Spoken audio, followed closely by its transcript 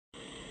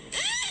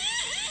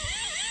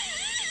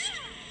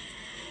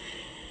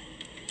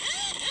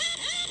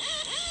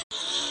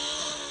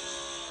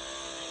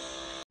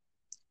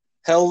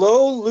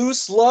Hello,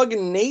 Loose Lug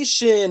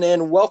Nation,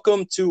 and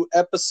welcome to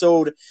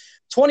episode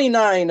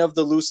 29 of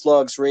the Loose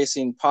Lugs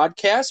Racing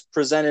Podcast,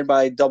 presented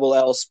by Double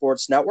L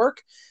Sports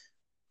Network.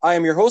 I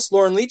am your host,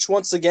 Lauren Leach,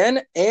 once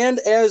again, and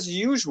as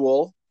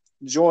usual,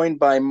 joined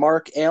by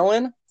Mark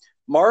Allen.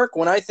 Mark,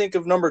 when I think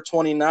of number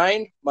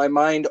 29, my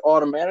mind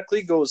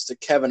automatically goes to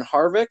Kevin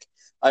Harvick.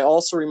 I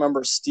also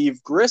remember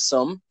Steve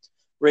Grissom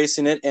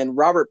racing it and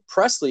Robert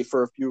Presley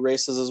for a few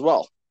races as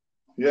well.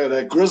 Yeah,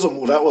 that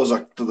Grissom, that was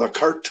the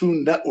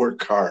Cartoon Network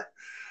car.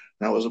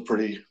 That was a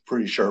pretty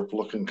sharp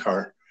looking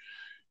car.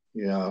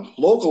 Yeah,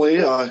 locally,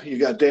 you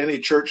got Danny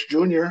Church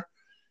Jr.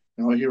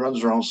 He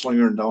runs around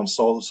slingering down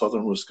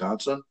southern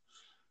Wisconsin.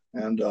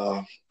 And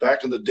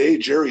back in the day,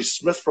 Jerry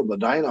Smith from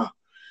Medina,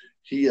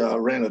 he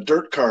ran a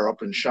dirt car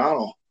up in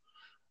Shawano,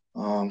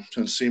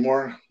 in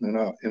Seymour, in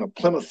a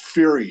Plymouth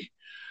Fury.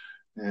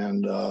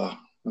 And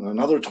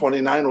another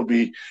 29 would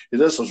be,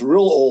 this is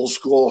real old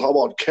school. How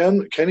about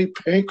Kenny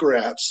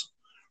Pankratz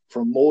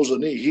from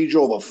Mosinee? He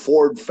drove a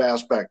Ford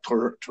Fastback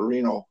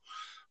Torino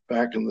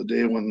back in the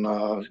day when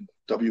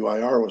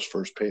WIR was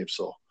first paved.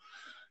 So,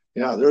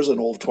 yeah, there's an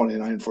old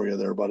 29 for you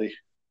there, buddy.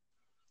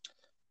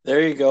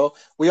 There you go.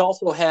 We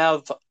also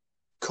have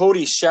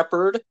Cody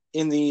Shepard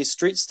in the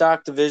street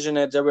stock division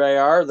at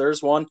WIR.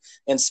 There's one.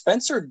 And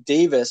Spencer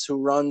Davis, who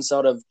runs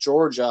out of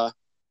Georgia,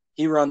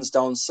 he runs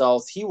down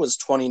south. He was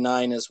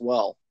 29 as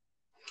well.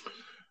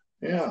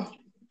 Yeah,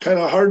 kind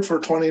of hard for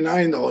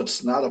 29, though.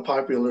 It's not a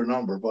popular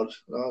number, but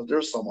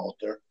there's some out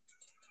there.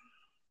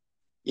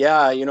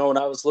 Yeah, when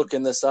I was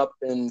looking this up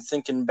and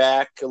thinking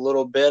back a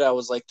little bit, I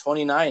was like,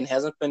 29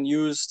 hasn't been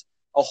used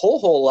a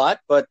whole lot,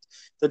 but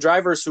the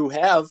drivers who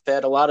have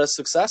had a lot of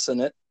success in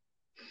it.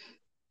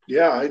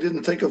 Yeah, I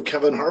didn't think of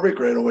Kevin Harvick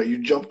right away.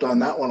 You jumped on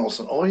that one. I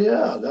said, oh,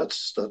 yeah,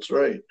 that's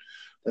right.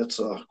 That's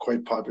a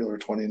quite popular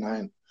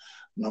 29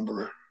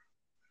 number.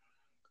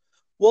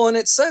 Well, and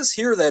it says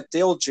here that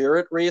Dale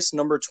Jarrett raced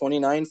number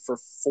 29 for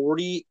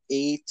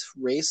 48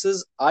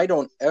 races. I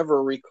don't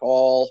ever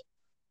recall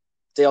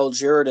Dale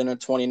Jarrett in a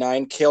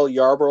 29. Cale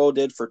Yarborough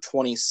did for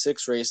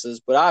 26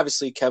 races, but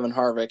obviously Kevin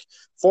Harvick,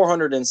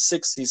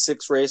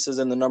 466 races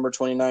in the number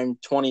 29,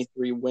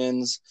 23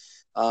 wins.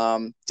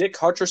 Dick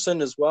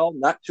Hutcherson as well,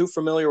 not too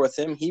familiar with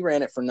him. He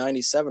ran it for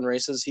 97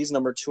 races. He's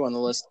number 2 on the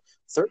list,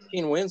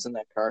 13 wins in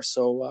that car.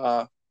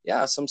 So,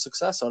 yeah, some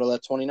success out of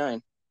that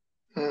 29.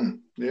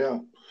 Yeah.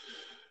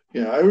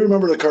 Yeah, I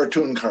remember the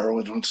cartoon car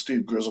when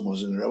Steve Grissom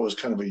was in there. That was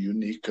kind of a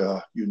unique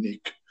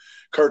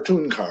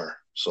cartoon car.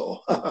 So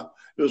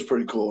it was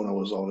pretty cool when it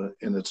was out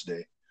in its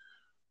day.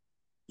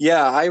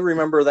 Yeah, I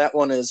remember that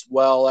one as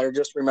well. I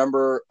just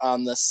remember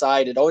on the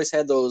side, it always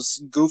had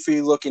those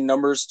goofy looking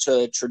numbers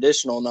to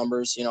traditional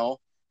numbers,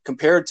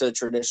 compared to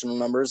traditional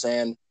numbers.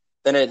 And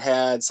then it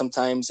had,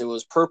 sometimes it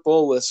was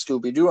purple with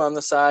Scooby-Doo on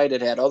the side.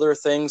 It had other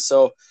things.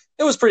 So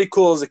it was pretty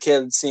cool as a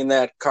kid seeing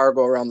that car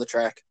go around the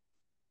track.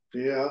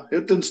 Yeah,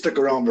 it didn't stick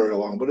around very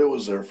long, but it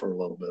was there for a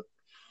little bit.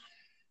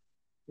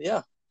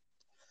 Yeah.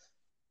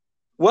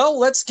 Well,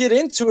 let's get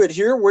into it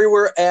here. We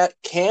were at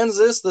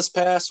Kansas this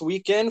past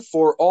weekend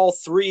for all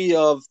three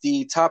of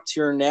the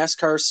top-tier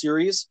NASCAR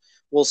series.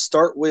 We'll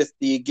start with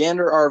the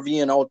Gander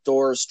RV and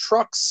Outdoors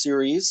Truck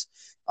Series.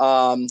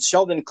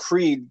 Sheldon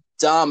Creed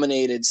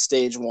dominated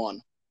stage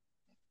one.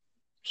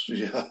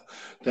 Yeah,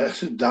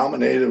 that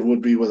dominated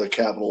would be with a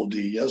capital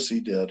D. Yes, he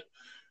did.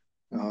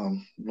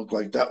 Looked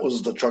like that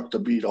was the truck to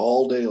beat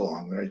all day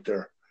long right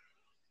there.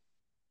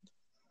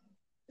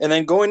 And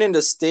then going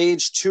into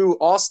stage two,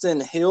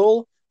 Austin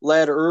Hill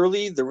led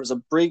early. There was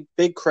a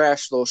big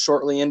crash, though,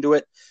 shortly into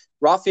it.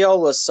 Rafael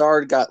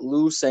Lessard got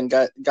loose and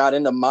got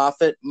into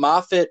Moffitt.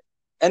 Moffitt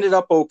ended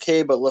up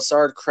okay, but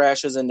Lessard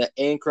crashes into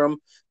Ankrum.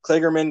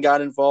 Kligerman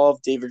got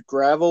involved. David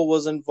Gravel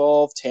was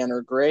involved.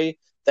 Tanner Gray.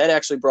 That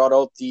actually brought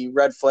out the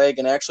red flag,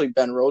 and actually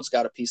Ben Rhodes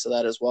got a piece of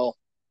that as well.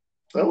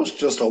 That was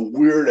just a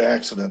weird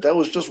accident. That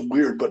was just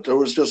weird, but there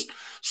was just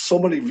so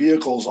many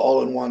vehicles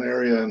all in one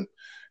area, and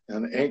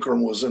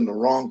Ankrum was in the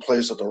wrong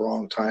place at the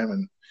wrong time,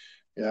 and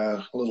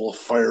yeah, a little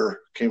fire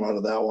came out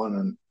of that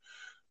one,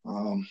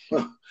 and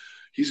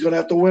he's going to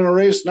have to win a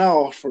race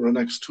now for the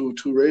next two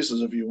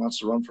races if he wants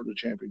to run for the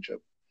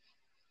championship.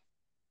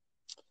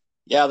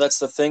 Yeah, that's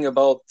the thing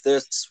about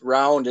this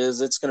round is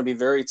it's going to be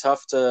very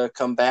tough to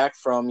come back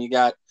from. You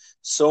got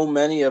so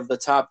many of the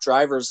top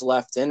drivers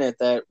left in it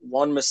that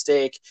one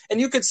mistake, and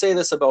you could say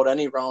this about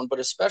any round, but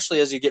especially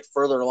as you get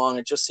further along,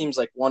 it just seems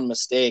like one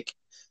mistake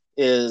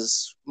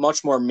is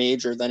much more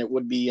major than it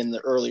would be in the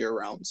earlier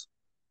rounds.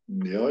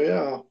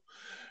 Yeah.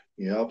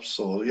 Yep.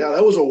 So, yeah,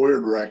 that was a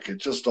weird wreck. It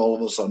just all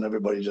of a sudden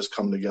everybody just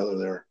come together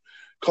there.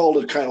 Called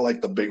it kind of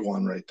like the big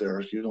one right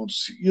there. You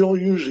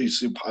don't usually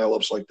see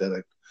pileups like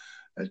that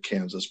at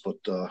Kansas, but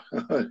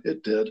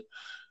it did.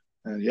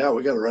 And, yeah,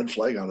 we got a red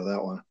flag out of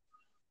that one.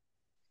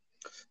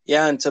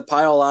 Yeah, and to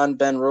pile on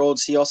Ben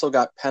Rhodes, he also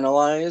got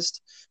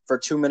penalized for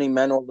too many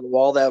men over the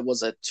wall. That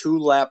was a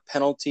 2-lap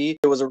penalty.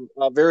 It was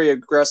a very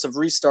aggressive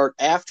restart.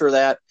 After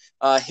that,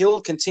 Hill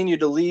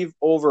continued to leave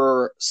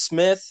over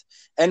Smith.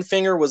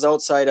 Enfinger was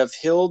outside of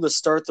Hill to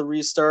start the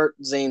restart.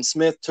 Zane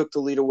Smith took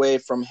the lead away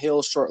from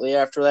Hill shortly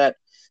after that.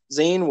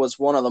 Zane was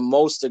one of the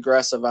most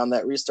aggressive on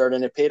that restart,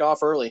 and it paid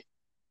off early.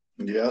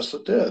 Yes,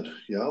 it did.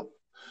 Yep.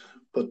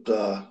 But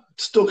it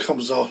still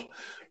comes out.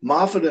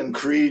 Moffitt and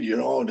Creed,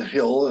 and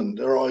Hill, and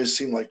they always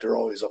seem like they're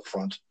always up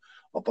front,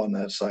 up on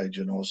that side,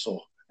 So,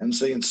 and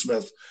Zane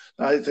Smith,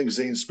 I think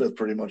Zane Smith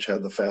pretty much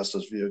had the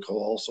fastest vehicle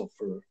also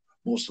for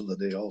most of the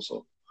day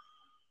also.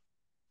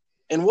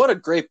 And what a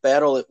great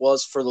battle it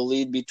was for the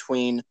lead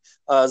between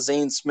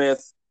Zane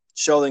Smith,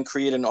 Sheldon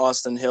Creed, and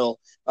Austin Hill.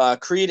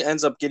 Creed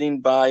ends up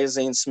getting by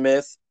Zane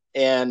Smith,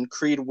 and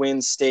Creed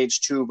wins stage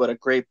 2, but a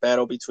great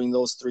battle between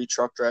those 3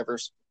 truck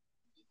drivers.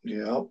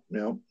 Yeah.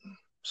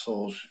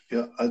 So,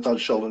 yeah, I thought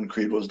Sheldon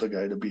Creed was the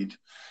guy to beat.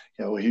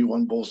 Yeah, well, he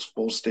won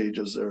both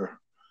stages there,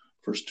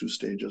 first 2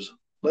 stages.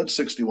 Led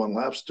 61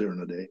 laps during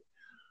the day.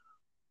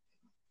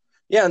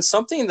 Yeah, and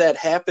something that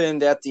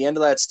happened at the end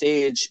of that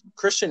stage,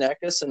 Christian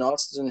Eckes and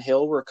Austin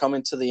Hill were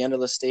coming to the end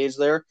of the stage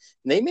there,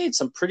 and they made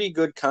some pretty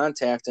good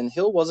contact, and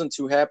Hill wasn't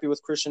too happy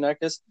with Christian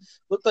Eckes.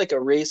 Looked like a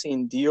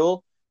racing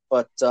deal,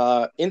 but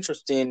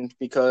interesting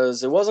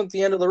because it wasn't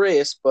the end of the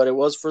race, but it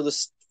was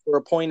for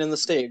a point in the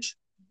stage.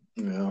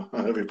 Yeah,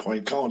 every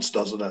point counts,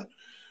 doesn't it?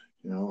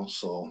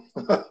 So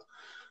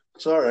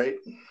it's all right.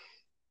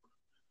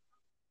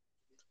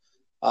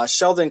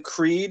 Sheldon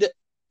Creed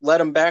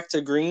led him back to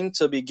green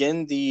to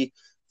begin the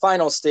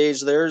final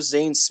stage there.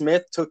 Zane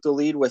Smith took the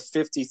lead with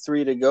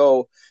 53 to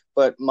go,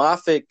 but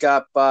Moffitt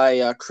got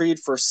by Creed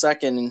for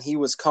second, and he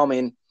was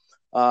coming.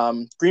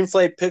 Green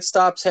flag pit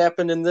stops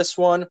happened in this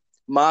one.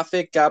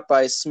 Moffitt got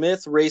by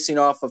Smith racing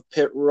off of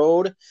pit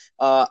road.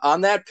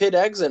 On that pit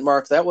exit,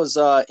 Mark, that was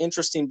an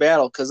interesting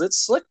battle because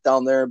it's slick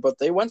down there, but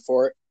they went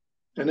for it.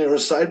 And they were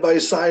side by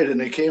side,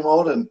 and they came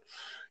out and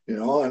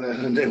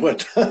and they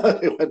went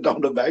they went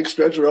down the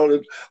backstretch road,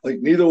 and like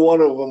neither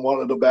one of them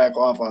wanted to back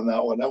off on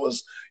that one. That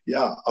was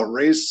a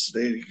race.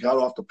 They got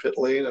off the pit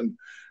lane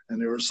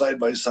and they were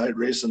side by side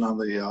racing on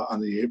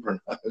the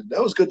apron.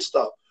 That was good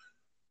stuff.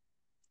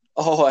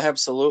 Oh,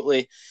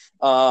 absolutely.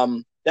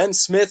 Then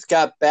Smith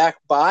got back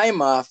by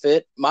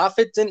Moffitt.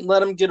 Moffitt didn't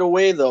let him get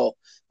away though,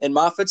 and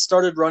Moffitt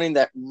started running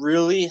that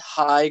really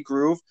high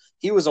groove.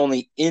 He was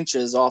only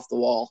inches off the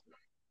wall.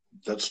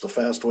 That's the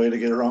fast way to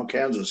get around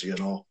Kansas,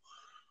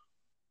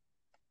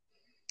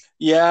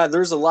 Yeah,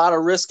 there's a lot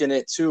of risk in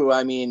it too.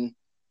 I mean,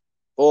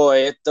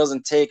 boy, it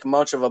doesn't take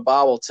much of a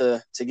bobble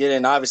to get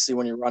in. Obviously,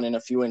 when you're running a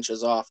few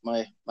inches off,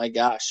 my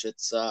gosh,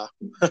 it's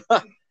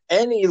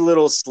any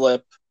little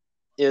slip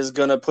is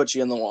gonna put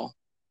you in the wall.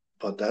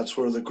 But that's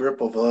where the grip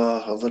of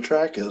the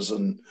track is,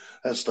 and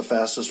that's the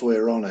fastest way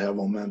around to have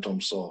momentum.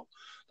 So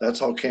that's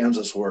how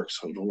Kansas works.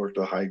 To work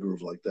the high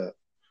groove like that.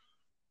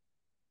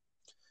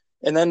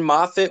 And then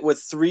Moffitt,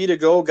 with 3 to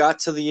go, got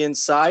to the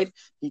inside.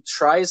 He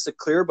tries to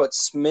clear, but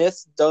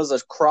Smith does a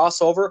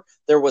crossover.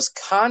 There was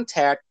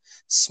contact.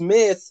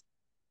 Smith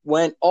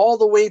went all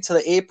the way to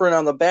the apron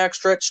on the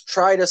backstretch,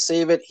 tried to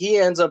save it. He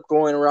ends up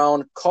going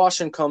around.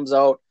 Caution comes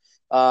out.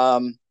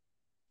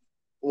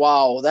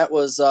 Wow, that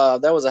was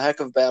a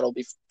heck of a battle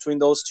between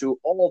those two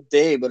all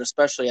day, but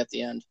especially at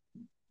the end.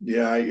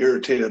 Yeah, I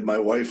irritated my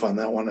wife on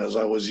that one as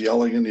I was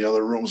yelling in the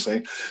other room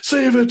saying,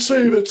 save it,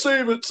 save it,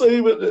 save it,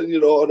 save it. And,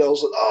 and I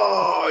was like,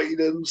 oh, he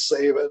didn't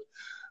save it.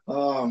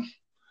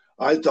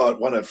 I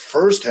thought when it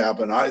first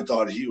happened, I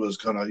thought he was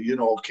going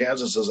to,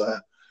 Kansas is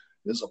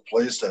a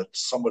place that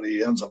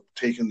somebody ends up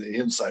taking the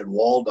inside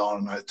wall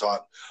down. And I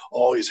thought,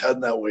 oh, he's heading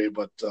that way.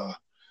 But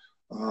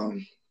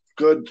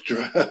good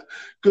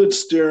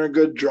steering,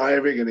 good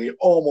driving, and he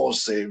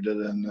almost saved it.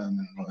 And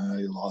then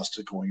he lost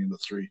it going into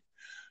 3.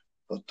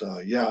 But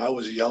I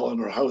was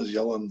yelling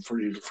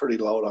pretty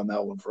loud on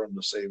that one for him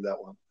to save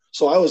that one.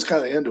 So I was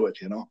kind of into it,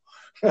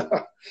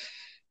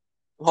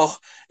 Oh,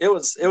 it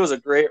was a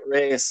great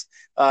race.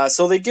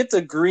 So they get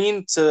to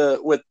green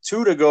with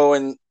 2 to go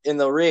in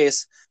the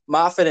race.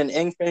 Moffitt and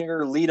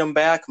Enfinger lead him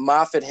back.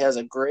 Moffitt has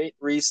a great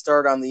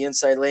restart on the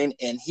inside lane,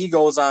 and he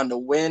goes on to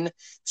win.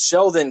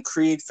 Sheldon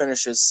Creed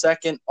finishes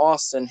second.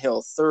 Austin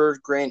Hill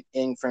third. Grant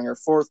Enfinger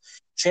fourth.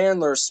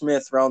 Chandler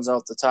Smith rounds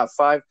out the top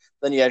 5.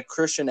 Then you had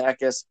Christian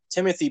Eckes,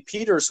 Timothy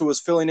Peters, who was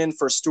filling in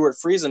for Stuart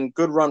Friesen.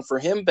 Good run for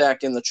him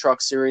back in the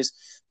Truck Series.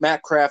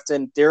 Matt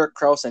Crafton, Derek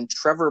Kraus, and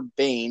Trevor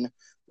Bayne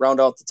round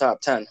out the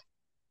top 10.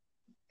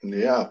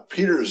 Yeah,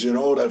 Peters,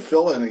 that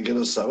fill in and get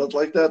a 7th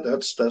like that,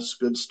 that's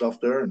good stuff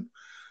there.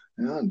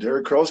 And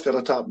Derek Kraus got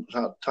a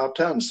top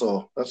 10,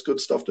 so that's good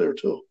stuff there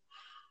too.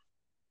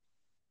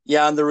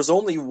 Yeah, and there was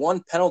only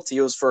one penalty.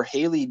 It was for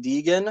Haley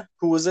Deegan,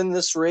 who was in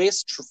this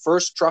race,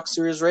 first Truck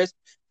Series race.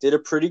 Did a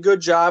pretty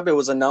good job. It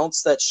was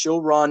announced that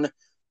she'll run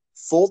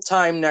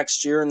full-time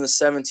next year in the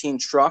 17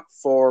 truck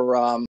for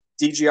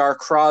DGR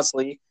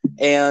Crosley,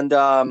 and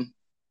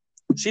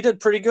she did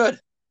pretty good.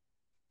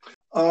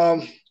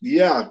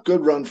 Yeah,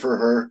 good run for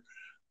her.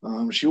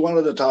 She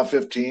wanted the top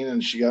 15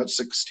 and she got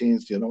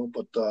 16th,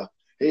 but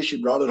hey,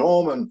 she brought it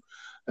home,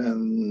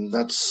 and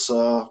that's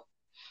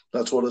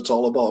what it's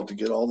all about, to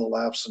get all the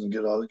laps and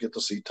get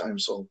the seat time.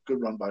 So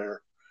good run by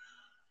her.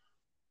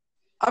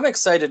 I'm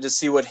excited to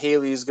see what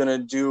Haley is going to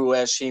do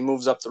as she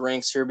moves up the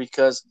ranks here,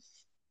 because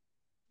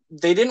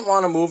they didn't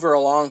want to move her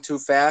along too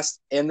fast,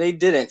 and they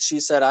didn't.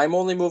 She said, I'm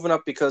only moving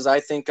up because I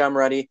think I'm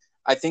ready.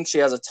 I think she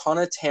has a ton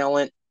of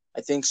talent.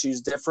 I think she's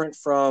different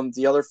from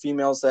the other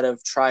females that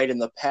have tried in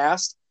the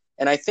past,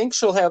 and I think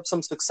she'll have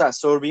some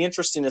success. So it'll be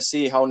interesting to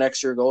see how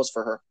next year goes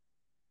for her.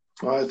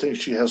 Well, I think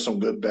she has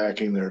some good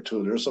backing there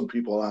too. There's some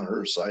people on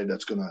her side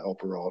that's going to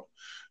help her out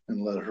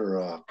and let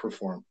her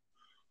perform.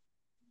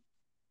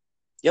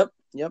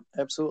 Yep,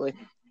 absolutely.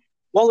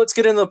 Well, let's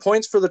get into the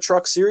points for the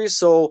Truck Series.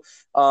 So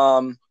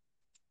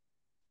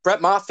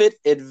Brett Moffitt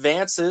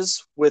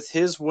advances with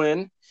his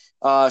win.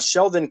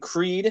 Sheldon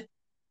Creed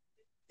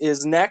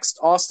is next.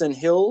 Austin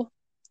Hill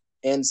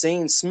and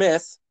Zane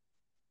Smith.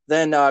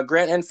 Then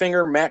Grant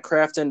Enfinger, Matt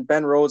Crafton,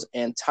 Ben Rhodes,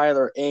 and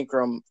Tyler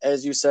Ankrum.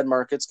 As you said,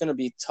 Mark, it's going to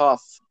be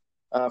tough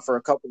for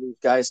a couple of these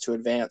guys to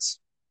advance.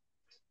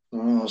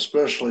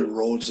 Especially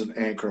Rhodes and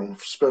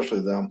Ankrum, especially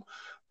them.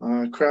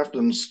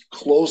 Crafton's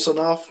close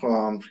enough.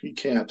 He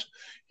can't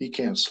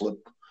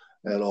slip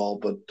at all,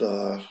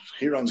 but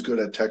he runs good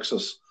at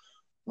Texas.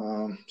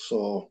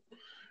 So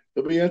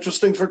it'll be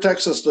interesting for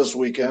Texas this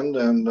weekend,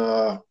 and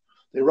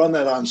they run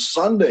that on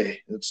Sunday.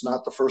 It's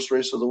not the first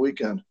race of the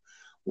weekend.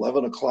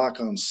 11 o'clock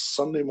on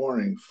Sunday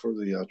morning for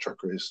the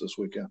truck race this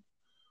weekend.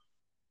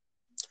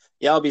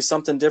 Yeah, it'll be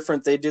something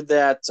different. They did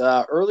that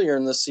earlier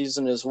in the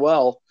season as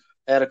well,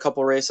 at a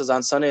couple races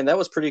on Sunday, and that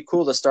was pretty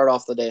cool to start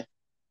off the day.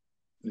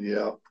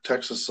 Yeah,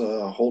 Texas,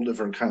 a whole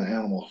different kind of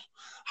animal.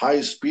 High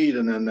speed,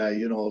 and then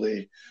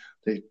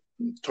they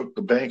took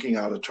the banking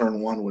out of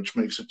turn one, which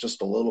makes it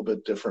just a little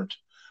bit different.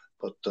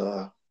 But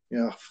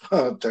yeah,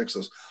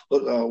 Texas.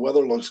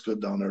 Weather looks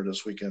good down there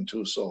this weekend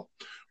too, so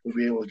we'll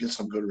be able to get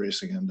some good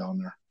racing in down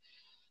there.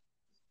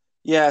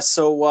 Yeah,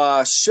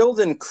 so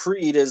Sheldon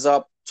Creed is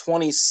up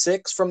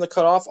 26 from the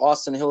cutoff.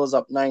 Austin Hill is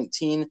up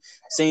 19.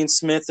 Zane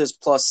Smith is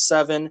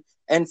 +7.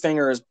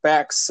 Enfinger is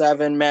back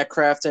 7. Matt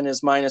Crafton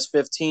is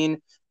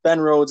 -15. Ben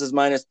Rhodes is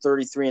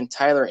 -33. And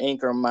Tyler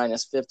Ankrum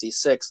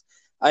 -56.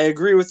 I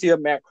agree with you.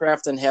 Matt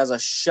Crafton has a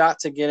shot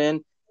to get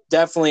in.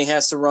 Definitely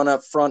has to run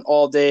up front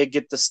all day,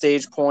 get the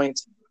stage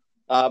point,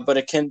 but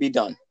it can be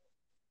done.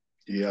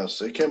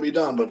 Yes, it can be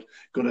done, but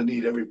going to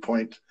need every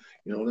point.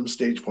 Them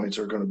stage points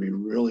are going to be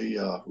really,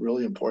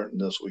 really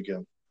important this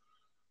weekend.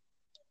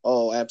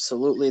 Oh,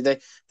 absolutely.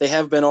 They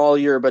have been all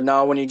year, but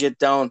now when you get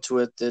down to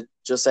it, it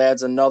just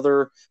adds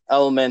another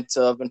element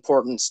of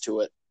importance to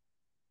it.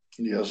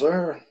 Yes,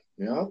 sir.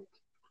 Yeah.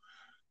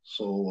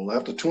 So we'll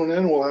have to tune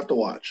in. We'll have to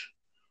watch.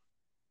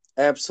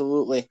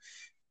 Absolutely.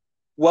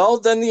 Well,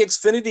 then the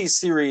Xfinity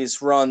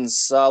Series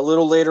runs a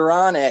little later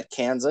on at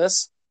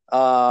Kansas.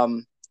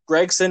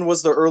 Gragson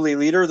was the early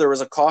leader. There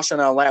was a caution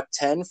on lap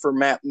 10 for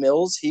Matt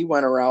Mills. He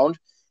went around.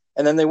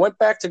 And then they went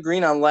back to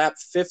green on lap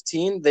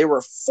 15. They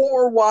were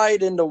 4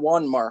 wide into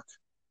 1, Mark.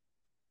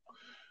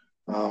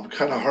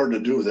 Kind of hard to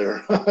do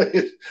there.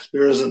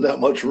 There isn't that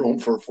much room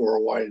for 4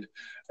 wide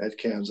at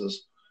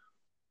Kansas.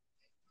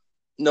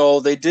 No,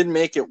 they did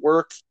make it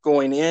work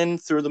going in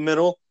through the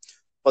middle,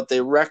 but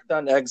they wrecked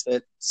on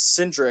exit.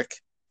 Cindric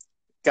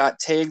got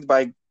tagged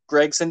by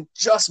Gragson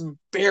just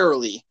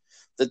barely.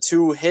 The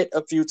two hit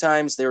a few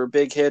times. They were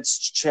big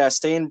hits.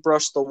 Chastain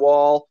brushed the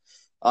wall.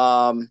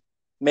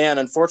 Man,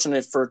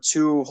 unfortunate for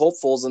two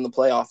hopefuls in the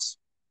playoffs.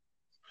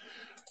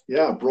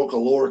 Yeah, broke a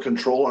lower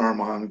control arm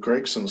on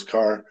Gregson's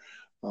car.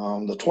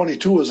 The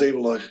 22 was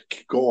able to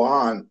go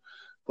on,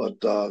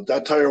 but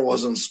that tire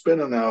wasn't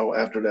spinning now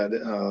after that.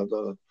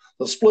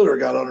 The splitter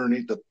got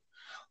underneath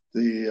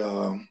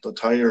the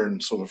tire,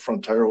 and so the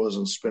front tire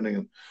wasn't spinning,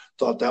 and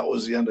thought that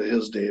was the end of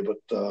his day. But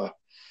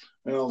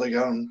they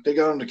got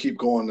him to keep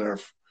going there,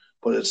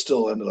 but it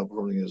still ended up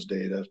ruining his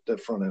day.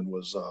 That front end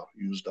was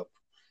used up.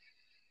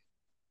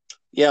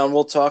 Yeah, and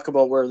we'll talk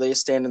about where they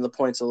stand in the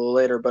points a little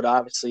later, but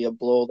obviously a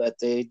blow that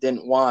they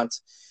didn't want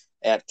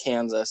at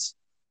Kansas.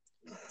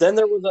 Then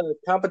there was a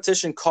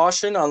competition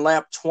caution on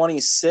lap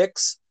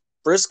 26.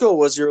 Briscoe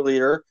was your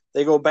leader.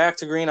 They go back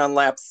to green on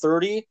lap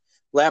 30.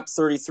 Lap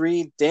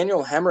 33,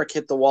 Daniel Hemrick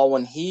hit the wall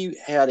when he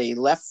had a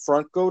left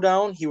front go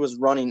down. He was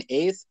running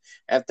 8th.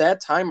 At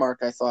that time,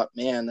 Mark, I thought,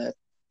 man,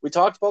 we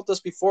talked about this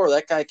before.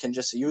 That guy can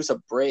just use a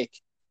break.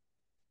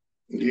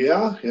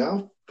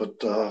 Yeah.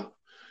 But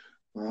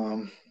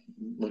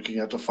looking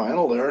at the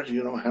final there,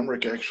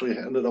 Hemrick actually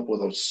ended up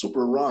with a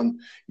super run,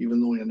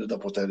 even though he ended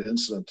up with that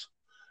incident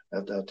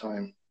at that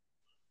time.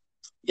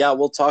 Yeah,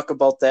 we'll talk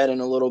about that in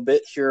a little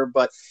bit here.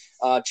 But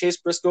Chase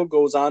Briscoe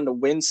goes on to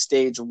win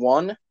stage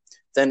 1.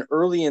 Then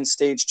early in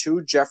stage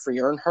 2, Jeffrey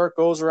Earnhardt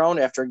goes around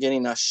after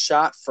getting a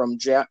shot from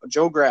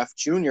Joe Graf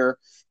Jr.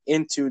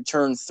 into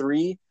turn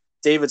 3.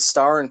 David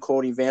Starr and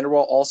Cody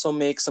Vanderwall also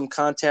make some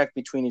contact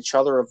between each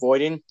other,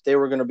 avoiding. They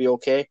were going to be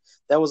okay.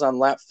 That was on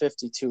lap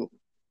 52.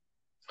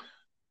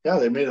 Yeah,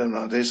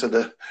 they said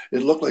that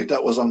it looked like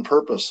that was on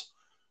purpose.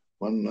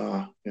 when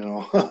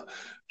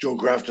Joe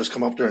Graff just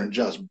come up there and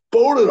just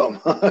booted him,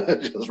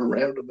 just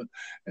rammed him,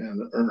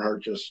 and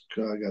Earnhardt just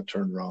got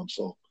turned around.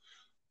 So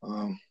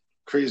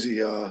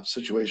crazy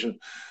situation.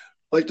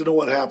 Like to know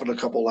what happened a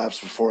couple laps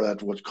before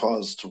that, what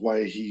caused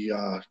why he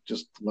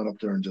just went up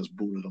there and just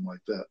booted him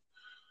like that.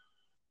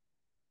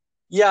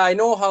 Yeah, I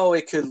know how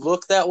it could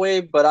look that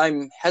way, but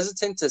I'm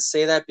hesitant to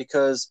say that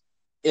because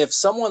if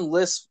someone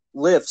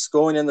lifts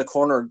going in the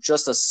corner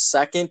just a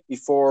second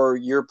before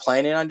you're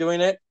planning on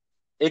doing it,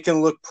 it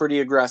can look pretty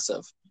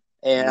aggressive.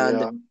 And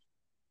Yeah,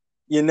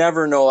 you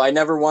never know. I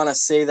never want to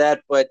say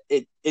that, but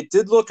it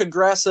did look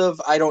aggressive.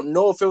 I don't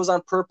know if it was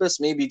on purpose.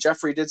 Maybe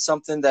Jeffrey did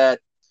something that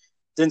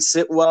didn't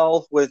sit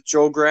well with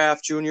Joe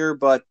Graff Jr.,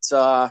 but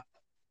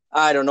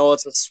I don't know.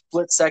 It's a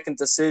split second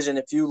decision.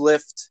 If you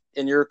lift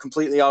and you're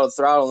completely out of the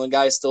throttle and the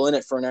guy's still in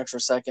it for an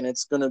extra second,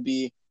 it's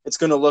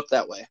gonna look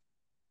that way.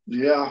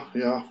 yeah.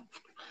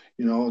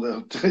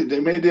 They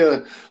made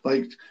the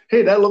like,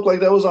 hey, that looked like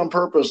that was on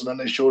purpose, and then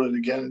they showed it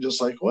again, and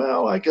just like,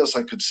 well, I guess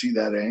I could see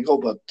that angle,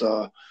 but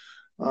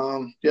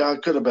yeah,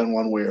 it could have been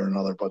one way or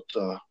another, but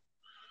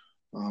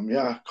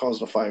yeah,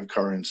 caused a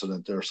 5-car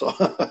incident there. So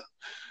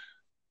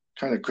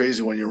kind of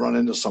crazy when you run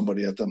into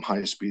somebody at them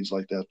high speeds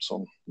like that.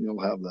 So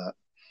you'll have that.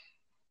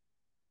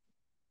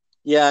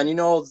 Yeah, and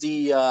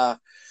the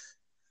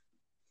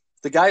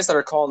guys that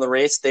are calling the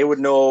race, they would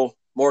know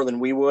more than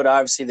we would.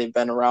 Obviously, they've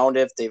been around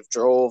it, they've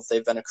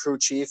been a crew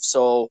chief,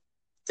 so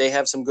they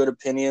have some good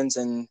opinions,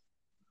 and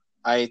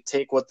I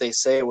take what they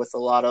say with a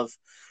lot of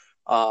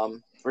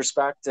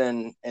respect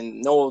and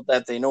know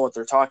that they know what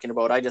they're talking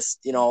about. I just,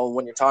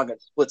 when you're talking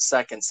split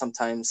seconds,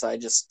 sometimes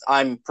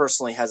I'm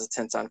personally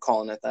hesitant on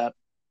calling it that.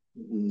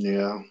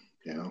 Yeah.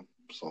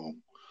 So,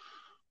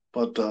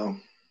 but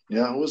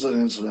yeah, it was an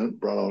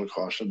incident, brought out a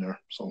caution there.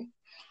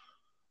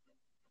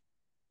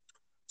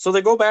 So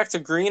they go back to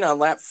green on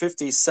lap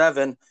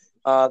 57.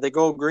 They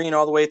go green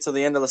all the way to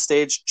the end of the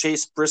stage.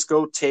 Chase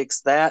Briscoe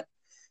takes that.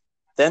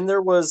 Then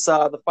there was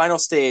the final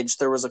stage.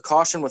 There was a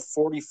caution with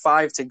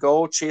 45 to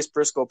go. Chase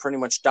Briscoe pretty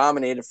much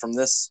dominated from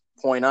this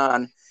point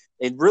on.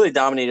 It really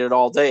dominated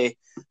all day.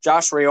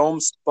 Josh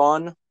Rayom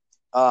spun.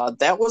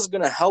 That was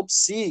going to help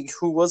Sieg,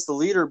 who was the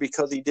leader,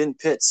 because he didn't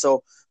pit.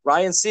 So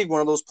Ryan Sieg,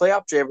 one of those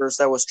playoff drivers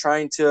that was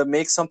trying to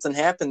make something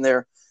happen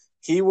there,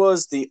 he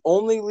was the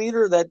only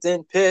leader that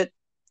didn't pit,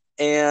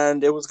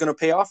 and it was going to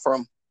pay off for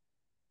him.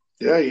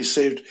 Yeah, he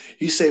saved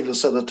a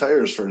set of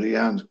tires for the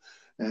end,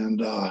 and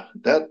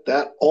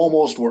that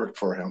almost worked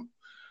for him,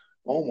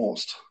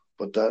 almost.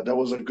 But that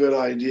was a good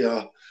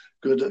idea,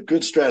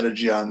 good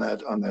strategy on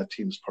that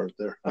team's part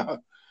there.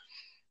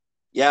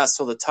 Yeah,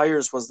 so the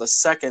tires was the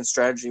second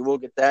strategy. We'll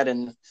get that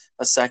in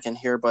a second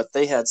here, but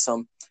they had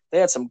some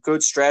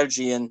good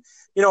strategy, and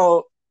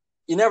you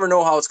never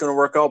know how it's going to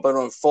work out, but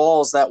when it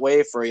falls that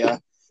way for you,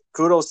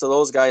 kudos to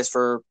those guys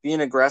for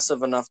being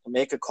aggressive enough to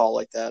make a call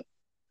like that.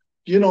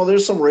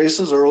 There's some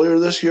races earlier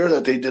this year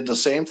that they did the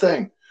same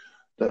thing.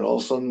 That all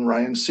of a sudden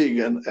Ryan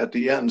Segan at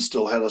the end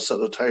still had a set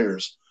of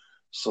tires.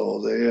 So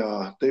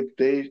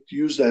they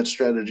used that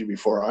strategy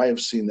before. I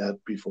have seen that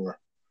before.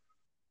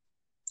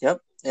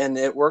 Yep, and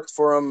it worked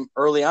for him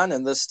early on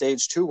in this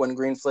stage too when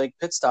green flag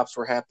pit stops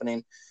were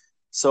happening.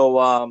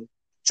 So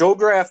Joe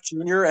Graff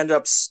Jr.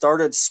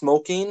 started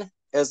smoking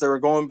as they were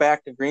going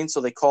back to green, so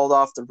they called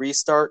off the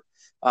restart.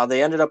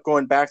 They ended up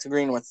going back to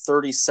green with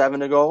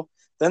 37 to go.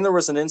 Then there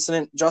was an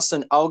incident.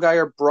 Justin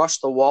Allgaier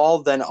brushed the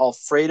wall. Then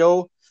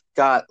Alfredo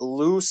got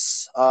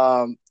loose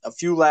a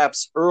few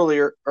laps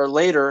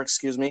later,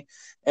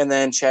 and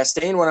then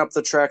Chastain went up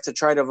the track to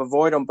try to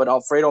avoid him, but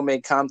Alfredo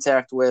made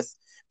contact with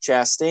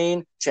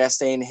Chastain.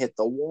 Chastain hit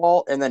the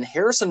wall, and then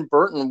Harrison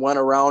Burton went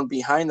around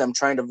behind them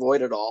trying to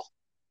avoid it all.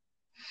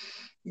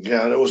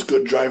 Yeah, that was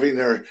good driving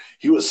there.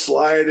 He was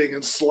sliding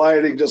and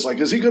sliding, just like,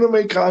 is he going to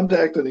make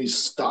contact? And he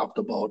stopped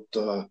about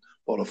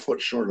a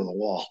foot short of the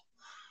wall.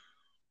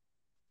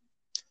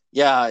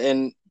 Yeah,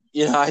 and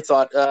I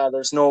thought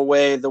there's no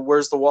way.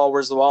 Where's the wall?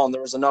 Where's the wall? And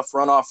there was enough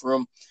runoff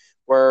room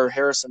where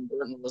Harrison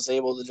Burton was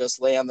able to just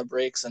lay on the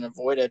brakes and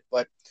avoid it.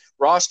 But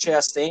Ross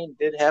Chastain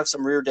did have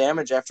some rear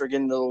damage after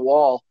getting to the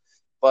wall,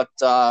 but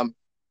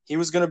he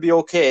was going to be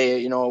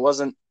okay. It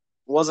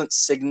wasn't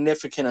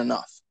significant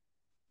enough.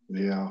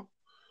 Yeah.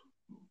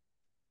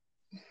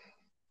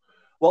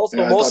 Well,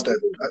 so I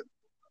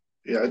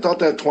thought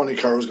that 20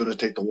 car was going to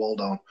take the wall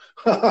down.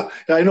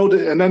 I know.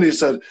 And then he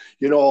said,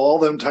 all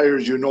them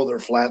tires, they're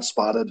flat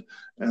spotted.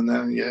 And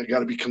then you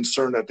got to be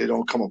concerned that they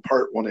don't come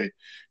apart when they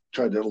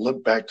try to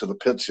limp back to the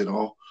pits, And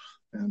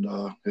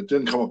it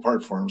didn't come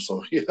apart for him.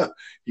 So, yeah,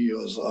 he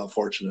was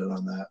fortunate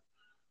on that.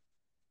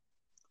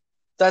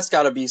 That's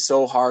got to be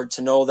so hard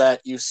to know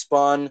that you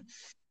spun.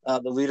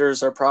 The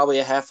leaders are probably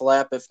a half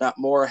lap, if not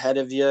more, ahead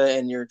of you,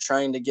 and you're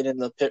trying to get in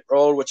the pit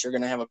road, which you're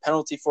going to have a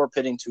penalty for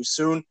pitting too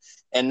soon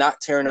and not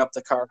tearing up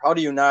the car. How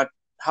do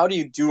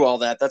you do all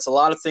that? That's a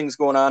lot of things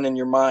going on in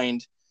your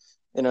mind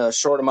in a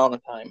short amount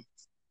of time.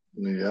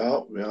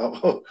 Yeah.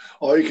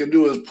 All you can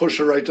do is push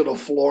her right to the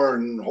floor,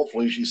 and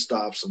hopefully she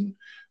stops. And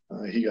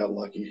he got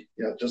lucky.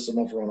 Yeah, just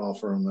enough runoff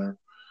for him there.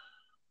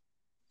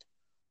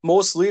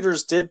 most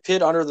leaders did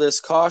pit under this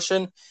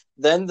caution.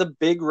 Then the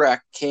big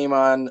wreck came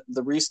on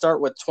the restart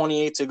with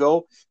 28 to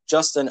go.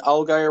 Justin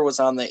Allgaier was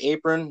on the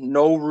apron.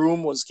 No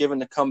room was given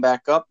to come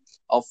back up.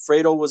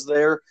 Alfredo was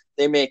there.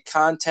 They make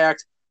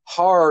contact.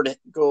 Hard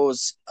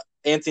goes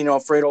Anthony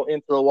Alfredo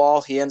into the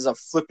wall. He ends up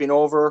flipping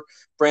over.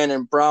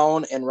 Brandon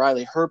Brown and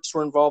Riley Herbst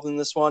were involved in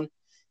this one.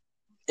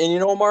 And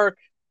Mark,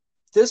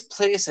 this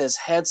place has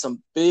had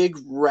some big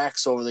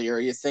wrecks over the year.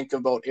 You think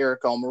about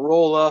Eric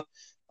Almirola,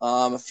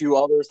 a few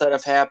others that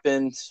have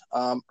happened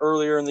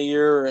earlier in the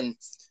year and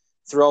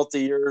throughout the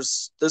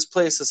years. This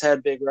place has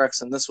had big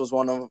wrecks, and this was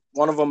one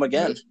of them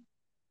again.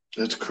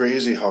 It's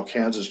crazy how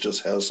Kansas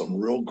just has some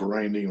real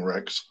grinding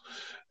wrecks,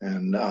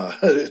 and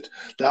that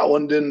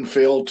one didn't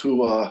fail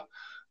to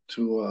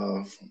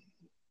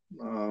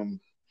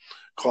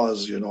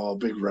cause a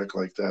big wreck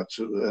like that.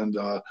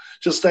 And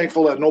just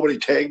thankful that nobody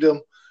tagged him.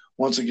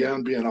 Once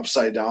again, being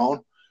upside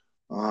down.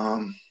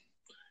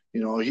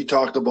 He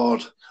talked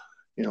about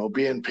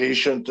being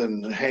patient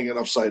and hanging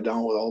upside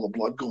down with all the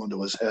blood going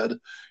to his head.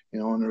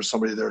 And there's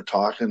somebody there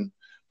talking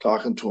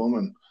to him,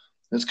 and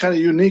it's kind of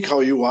unique how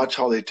you watch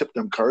how they tip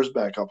them cars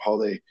back up, how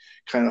they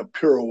kind of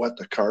pirouette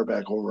the car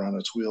back over on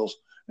its wheels,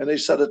 and they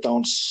set it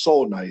down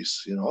so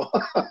nice.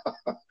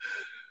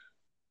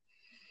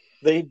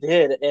 They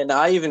did, and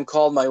I even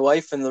called my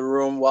wife in the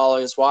room while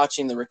I was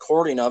watching the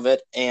recording of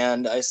it,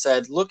 and I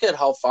said, look at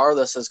how far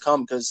this has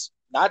come, because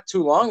not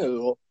too long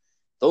ago,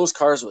 those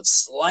cars would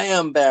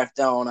slam back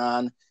down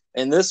on,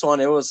 and this one,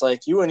 it was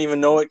like you wouldn't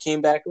even know it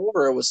came back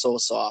over. It was so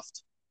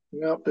soft.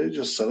 Yep, they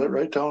just set it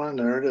right down, and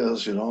there it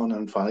is, and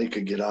then finally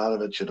could get out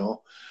of it,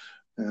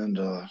 and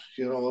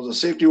the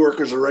safety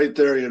workers are right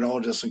there,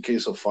 just in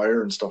case of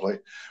fire and stuff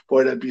like.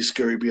 Boy, that'd be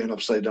scary being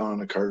upside down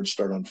in a car and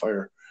start on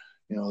fire.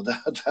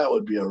 That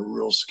would be a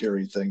real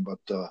scary thing. But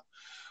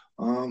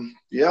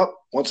yep,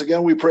 once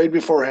again we prayed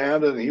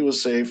beforehand, and he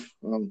was safe.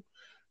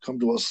 Come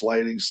to a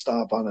sliding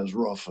stop on his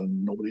roof,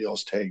 and nobody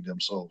else tagged him,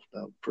 so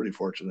I'm pretty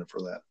fortunate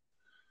for that.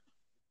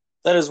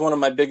 That is one of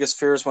my biggest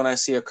fears when I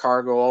see a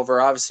car go over.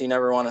 Obviously, you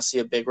never want to see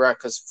a big wreck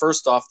because,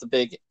 first off, the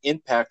big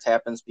impact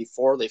happens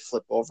before they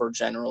flip over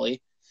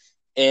generally.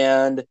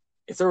 And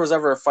if there was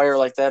ever a fire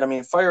like that, I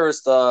mean, fire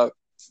is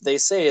they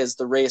say is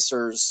the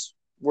racer's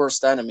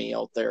worst enemy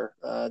out there.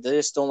 They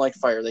just don't like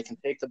fire. They can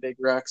take the big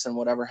wrecks and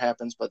whatever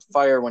happens, but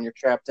fire, when you're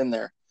trapped in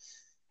there,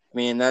 I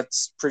mean,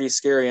 that's pretty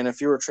scary. And if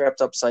you were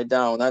trapped upside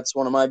down, that's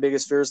one of my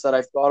biggest fears that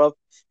I've thought of.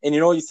 And,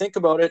 you think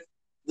about it,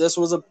 this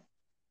was a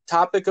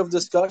topic of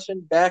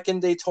discussion back in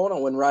Daytona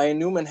when Ryan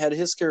Newman had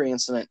his scary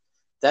incident.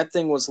 That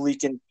thing was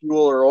leaking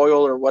fuel or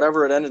oil or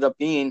whatever it ended up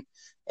being,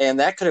 and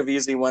that could have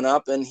easily went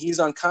up, and he's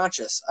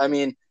unconscious. I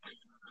mean,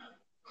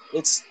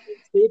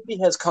 safety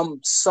has come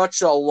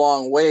such a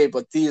long way,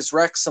 but these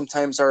wrecks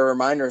sometimes are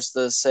reminders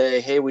to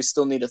say, hey, we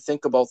still need to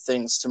think about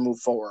things to move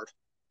forward.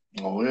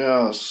 Oh,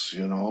 yes.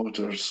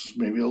 There's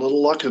maybe a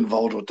little luck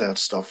involved with that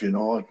stuff,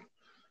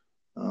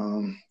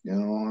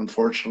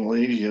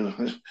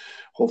 unfortunately,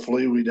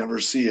 hopefully we never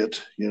see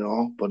it,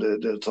 but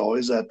it's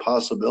always that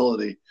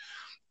possibility,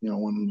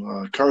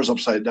 when car's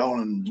upside down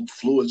and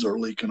fluids are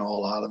leaking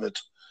all out of it,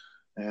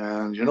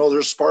 and,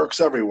 there's sparks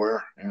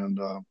everywhere. And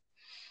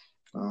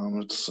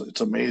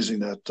it's amazing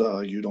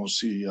that you don't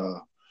see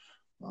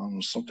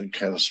something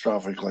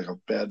catastrophic like a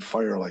bad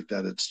fire like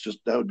that.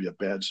 That would be a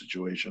bad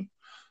situation.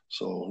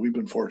 So we've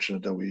been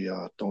fortunate that we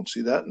don't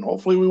see that, and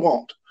hopefully we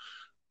won't.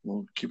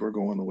 We'll keep her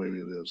going the way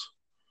it is.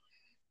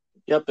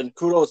 Yep, and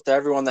kudos to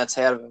everyone that's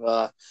had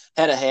a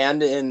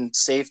hand in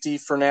safety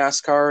for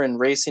NASCAR and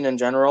racing in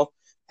general.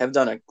 Have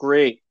done a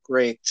great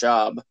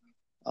job.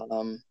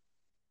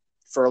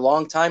 For a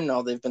long time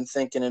now, they've been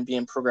thinking and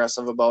being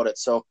progressive about it.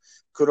 So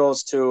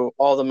kudos to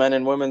all the men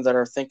and women that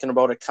are thinking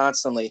about it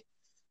constantly.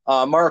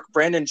 Mark,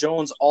 Brandon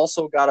Jones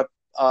also got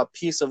a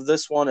piece of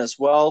this one as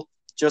well,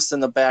 just in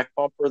the back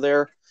bumper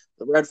there.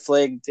 The red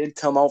flag did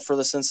come out for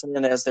this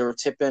incident as they were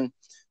tipping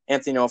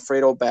Anthony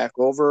Alfredo back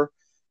over.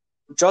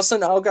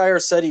 Justin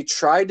Allgaier said he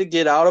tried to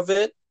get out of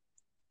it,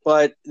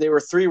 but they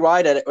were three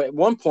wide at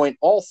one point.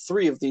 All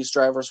three of these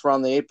drivers were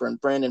on the apron: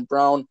 Brandon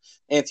Brown,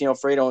 Anthony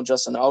Alfredo, and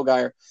Justin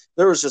Allgaier.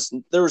 There was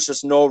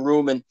just no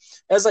room. And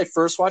as I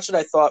first watched it,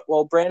 I thought,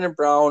 well, Brandon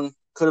Brown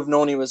could have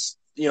known he was,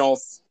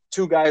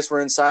 two guys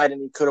were inside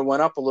and he could have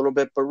went up a little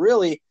bit. But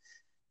really,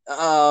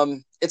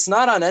 it's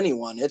not on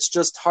anyone. It's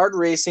just hard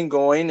racing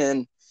going,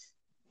 and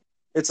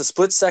it's a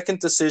split-second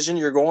decision.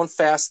 You're going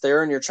fast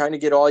there, and you're trying to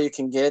get all you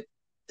can get.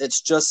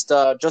 It's just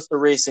a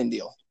racing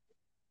deal.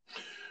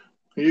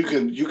 You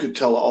could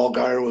tell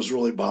Allgaier was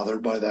really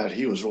bothered by that.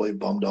 He was really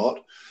bummed out,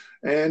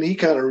 and he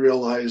kind of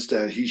realized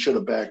that he should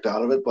have backed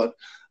out of it. But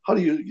how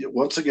do you,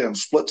 once again,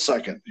 split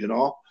second,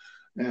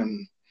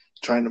 and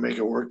trying to make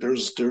it work?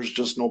 There's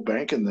just no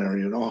bank in there,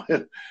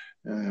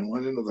 and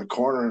went into the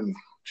corner, and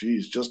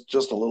geez,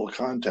 just a little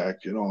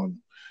contact, and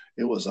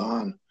it was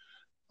on.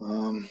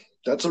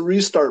 That's a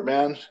restart,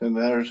 man, and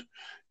there's,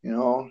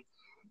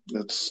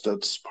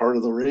 that's part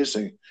of the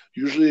racing.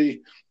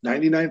 Usually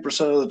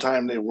 99% of the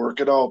time they work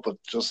it out, but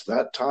just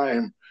that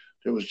time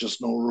there was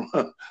just no room.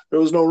 There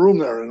was no room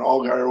there, and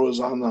Allgaier was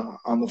on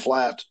the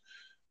flat,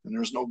 and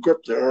there's no grip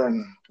there,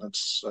 and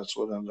that's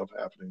what ended up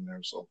happening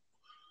there. So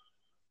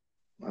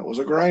that was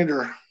a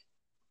grinder.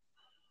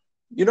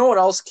 You know what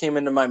else came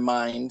into my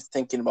mind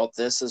thinking about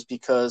this is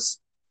because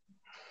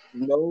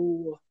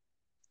no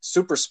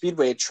super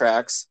speedway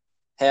tracks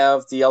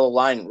have the yellow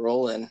line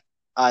rule, and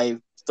I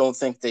don't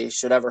think they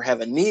should ever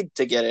have a need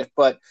to get it.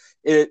 But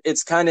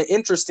it's kind of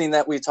interesting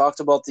that we talked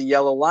about the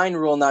yellow line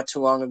rule not too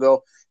long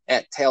ago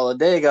at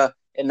Talladega,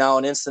 and now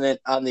an incident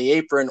on the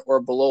apron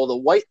or below the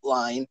white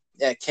line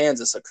at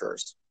Kansas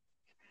occurs.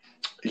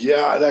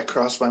 Yeah, that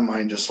crossed my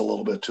mind just a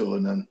little bit too,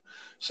 and then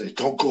say,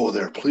 "Don't go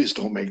there, please.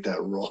 Don't make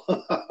that rule."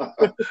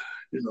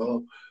 you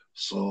know.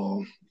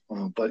 So,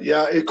 but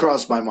yeah, it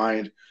crossed my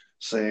mind,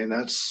 saying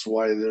that's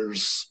why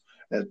there's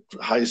at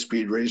high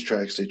speed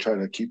racetracks they try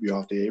to keep you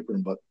off the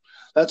apron, but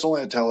that's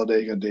only at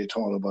Talladega and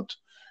Daytona. But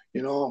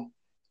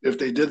if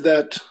they did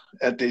that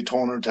at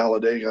Daytona or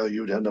Talladega,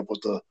 you'd end up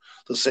with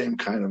the same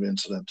kind of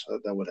incident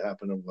that would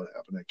happen of what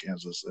happened at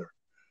Kansas there.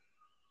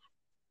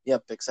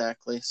 Yep,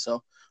 exactly.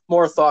 So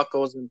more thought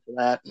goes into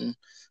that, and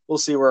we'll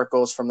see where it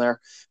goes from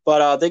there.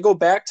 But they go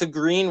back to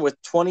green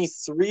with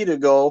 23 to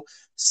go.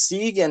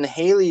 Sieg and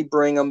Haley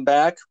bring him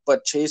back,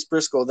 but Chase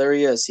Briscoe, there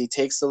he is. He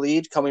takes the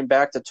lead, coming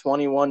back to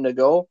 21 to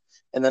go,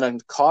 and then a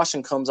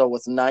caution comes out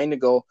with 9 to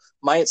go.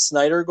 Myatt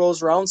Snyder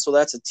goes around, so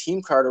that's a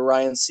team car to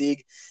Ryan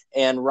Sieg,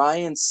 and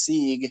Ryan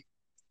Sieg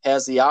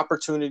has the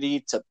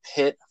opportunity to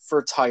pit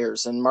for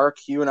tires. And Mark,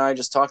 you and I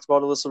just talked about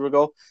it a little bit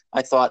ago.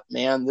 I thought,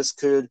 man, this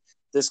could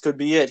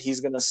be it. He's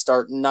going to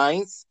start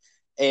 9th,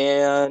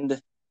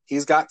 and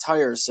he's got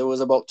tires. It was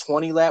about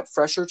 20-lap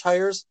fresher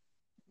tires.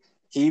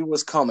 He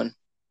was coming.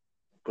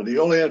 But he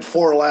only had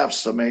 4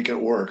 laps to make it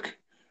work.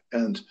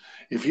 And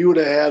if he would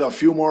have had a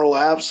few more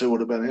laps, it would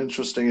have been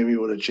interesting if he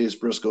would have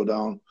chased Briscoe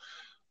down.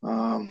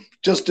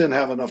 Just didn't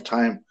have enough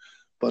time.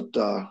 But,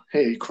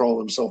 hey, he crawled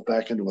himself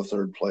back into a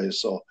 3rd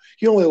place. So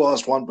he only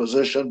lost 1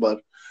 position, but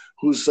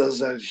who says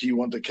that he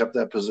wouldn't have kept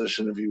that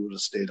position if he would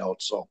have stayed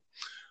out?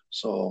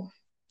 So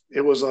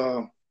it was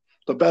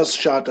the best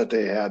shot that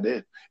they had.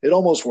 It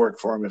almost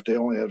worked for him if they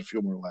only had a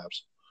few more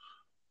laps.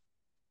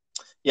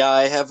 Yeah,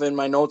 I have in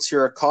my notes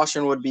here a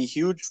caution would be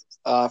huge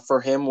for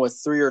him with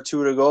 3 or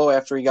 2 to go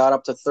after he got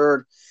up to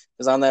 3rd.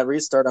 Because on that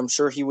restart, I'm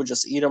sure he would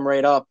just eat him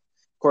right up.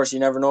 Of course, you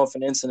never know if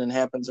an incident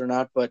happens or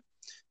not, but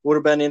would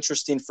have been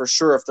interesting for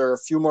sure if there are a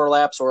few more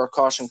laps or a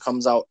caution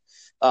comes out.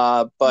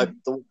 But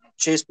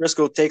Chase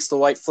Briscoe takes the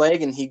white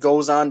flag, and he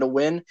goes on to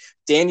win.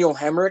 Daniel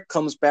Hemrick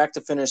comes back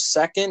to finish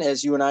 2nd,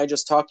 as you and I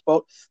just talked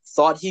about.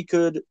 Thought he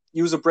could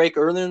use a break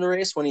early in the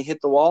race when he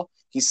hit the wall.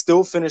 He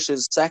still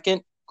finishes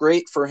 2nd.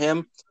 Great for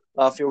him.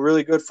 Feel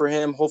really good for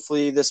him.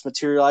 Hopefully this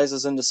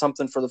materializes into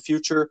something for the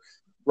future.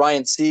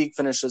 Ryan Sieg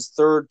finishes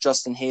 3rd.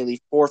 Justin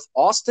Haley 4th.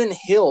 Austin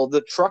Hill,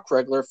 the truck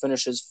regular,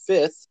 finishes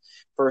 5th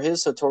for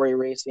his Hattori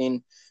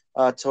Racing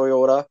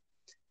Toyota.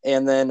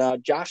 And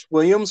then Josh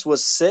Williams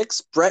was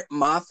 6th, Brett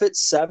Moffitt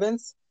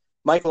 7th,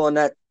 Michael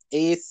Annett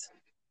 8th,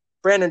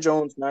 Brandon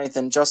Jones 9th,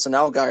 and Justin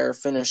Allgaier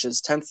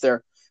finishes 10th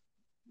there.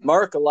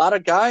 Mark, a lot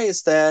of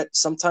guys that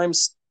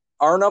sometimes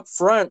aren't up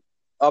front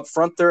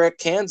there at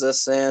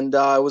Kansas, and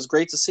it was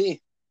great to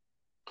see.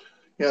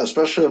 Yeah,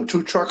 especially them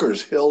 2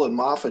 truckers, Hill and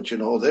Moffitt.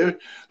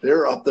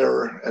 They're up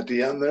there at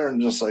the end there,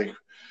 and just like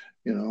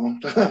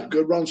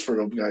good runs for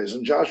them guys.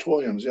 And Josh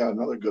Williams, yeah,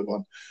 another good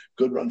one,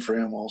 good run for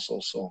him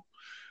also. So.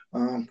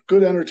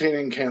 Good,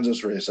 entertaining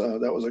Kansas race.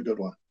 That was a good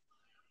one.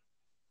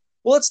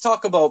 Well, let's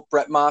talk about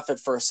Brett Moffitt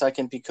for a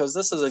second, because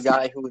this is a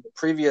guy who was the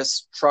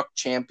previous truck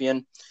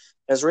champion,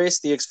 has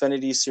raced the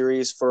Xfinity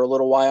Series for a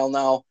little while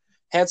now,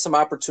 had some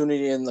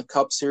opportunity in the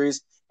Cup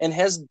Series, and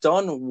has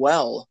done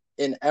well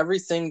in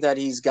everything that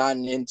he's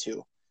gotten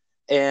into.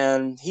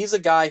 And he's a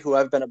guy who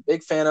I've been a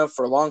big fan of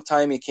for a long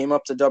time. He came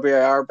up to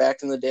WIR back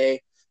in the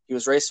day. He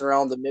was racing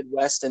around the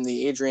Midwest in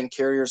the Adrian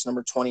Carriers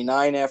number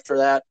 29 after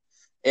that,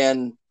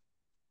 and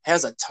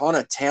has a ton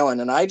of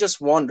talent. And I just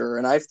wonder,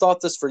 and I've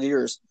thought this for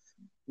years,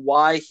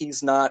 why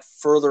he's not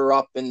further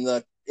up in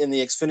the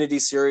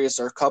Xfinity Series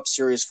or Cup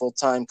Series full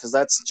time, because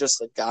that's just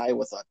a guy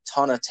with a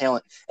ton of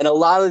talent. And a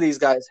lot of these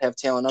guys have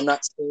talent. I'm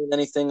not saying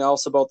anything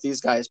else about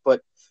these guys,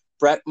 but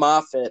Brett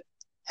Moffitt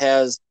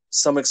has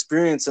some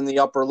experience in the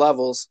upper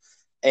levels,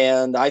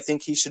 and I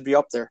think he should be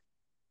up there.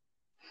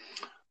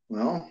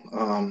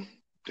 Well,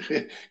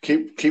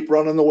 keep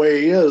running the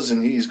way he is,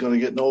 and he's going to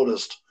get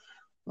noticed.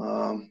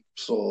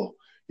 So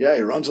yeah,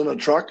 he runs in a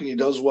truck and he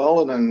does well,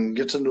 and then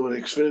gets into an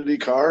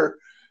Xfinity car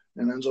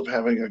and ends up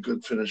having a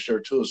good finish there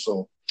too.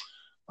 So,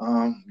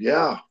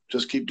 yeah,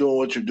 just keep doing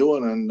what you're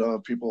doing,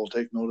 and people will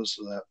take notice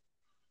of that.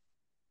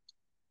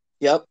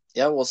 Yep.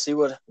 Yeah, we'll see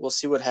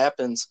what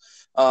happens.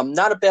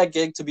 Not a bad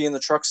gig to be in the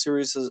Truck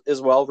Series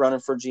as well,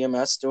 running for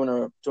GMS,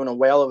 doing a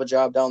whale of a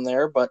job down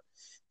there. But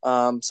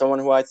someone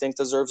who I think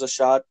deserves a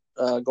shot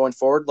going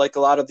forward, like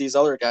a lot of these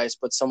other guys,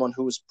 but someone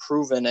who's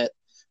proven it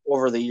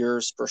over the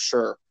years for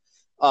sure.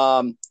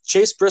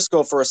 Chase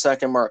Briscoe for a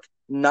second, Mark.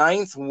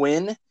 9th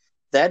win.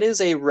 That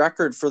is a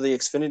record for the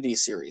Xfinity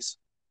Series.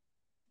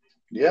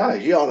 Yeah,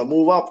 he ought to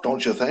move up,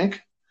 don't you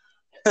think?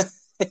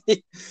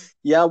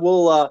 Yeah,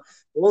 we'll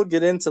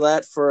get into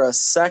that for a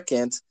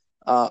second,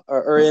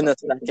 or in a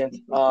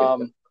second.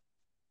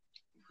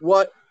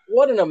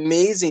 What an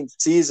amazing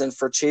season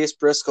for Chase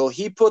Briscoe.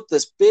 He put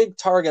this big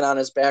target on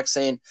his back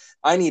saying,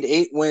 I need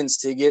 8 wins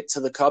to get to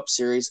the Cup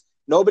Series.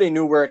 Nobody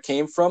knew where it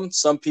came from.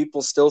 Some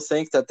people still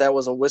think that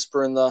was a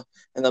whisper in the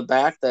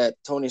back that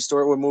Tony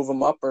Stewart would move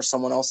him up, or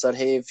someone else said,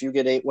 hey, if you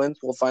get 8 wins,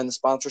 we'll find the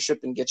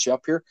sponsorship and get you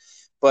up here.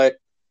 But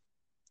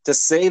to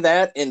say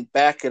that and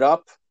back it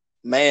up,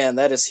 man,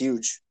 that is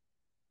huge.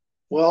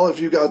 Well, if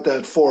you got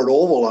that Ford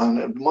Oval on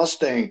it,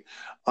 Mustang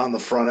on the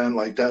front end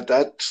like that,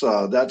 that's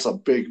a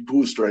big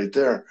boost right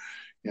there.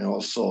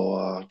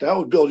 So that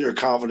would build your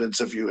confidence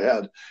if you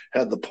had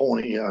the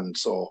pony, and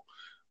so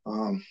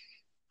um,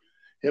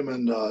 him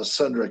and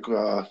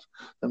Cindric,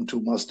 them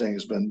two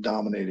Mustangs, been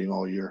dominating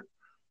all year.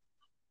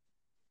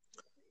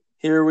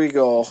 Here we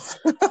go.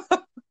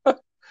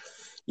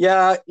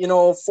 Yeah,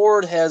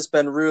 Ford has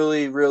been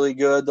really, really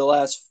good the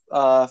last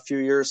few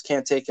years.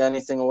 Can't take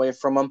anything away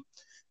from him.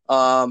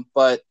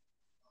 But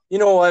you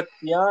know what?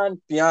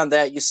 Beyond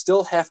that, you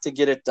still have to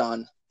get it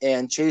done.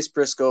 And Chase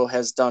Briscoe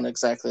has done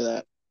exactly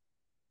that.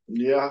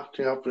 Yeah,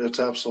 yeah, it's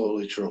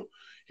absolutely true.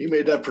 He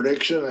made that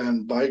prediction,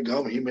 and by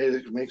gum, he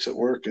makes it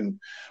work. And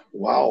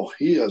wow,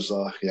 he's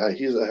a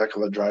heck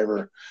of a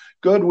driver,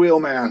 good wheel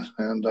man,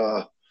 and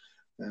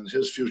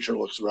his future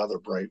looks rather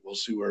bright. We'll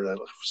see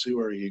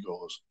where he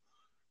goes.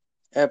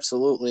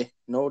 Absolutely.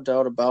 No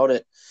doubt about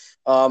it.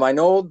 I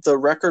know the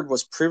record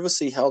was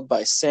previously held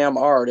by Sam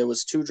Ard. It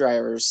was two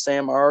drivers,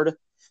 Sam Ard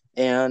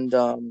and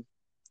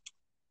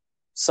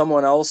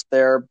someone else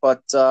there.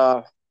 But,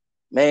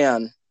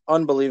 man,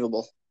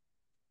 unbelievable.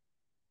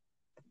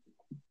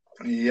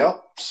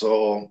 Yep.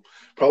 So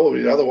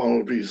probably the other one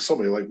would be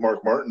somebody like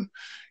Mark Martin.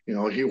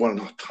 He won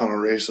a ton of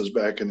races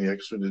back in the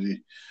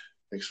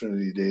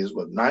Xfinity days,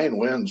 but 9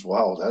 wins.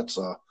 Wow, that's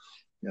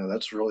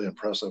really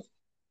impressive.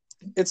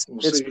 It's We'll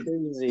it's see.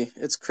 crazy.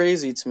 It's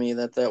crazy to me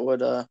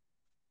that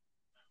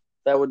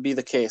would be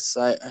the case.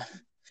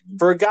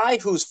 For a guy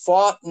who's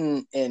fought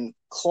and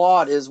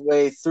clawed his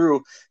way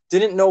through,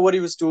 didn't know what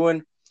he was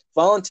doing,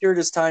 volunteered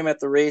his time at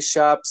the race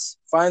shops,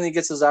 finally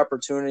gets his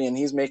opportunity, and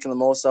he's making the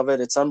most of it.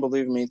 It's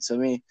unbelievable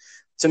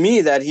to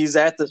me that he's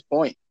at this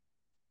point.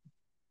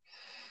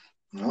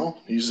 No,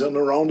 he's in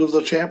the round of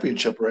the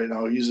championship right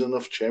now. He's in the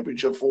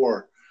championship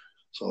 4.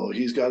 So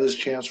he's got his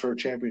chance for a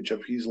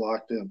championship. He's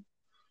locked in.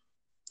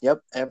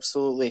 Yep,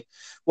 absolutely.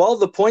 Well,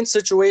 the point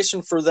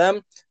situation for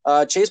them,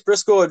 Chase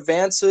Briscoe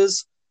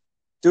advances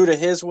due to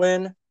his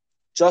win.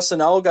 Justin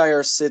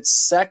Allgaier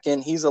sits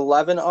second. He's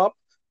 11 up.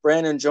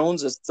 Brandon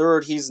Jones is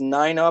third. He's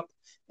 9 up.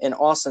 And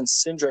Austin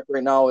Cindric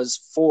right now is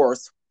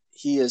fourth.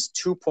 He is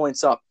 2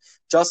 points up.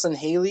 Justin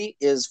Haley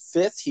is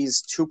fifth.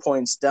 He's 2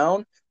 points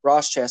down.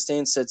 Ross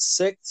Chastain sits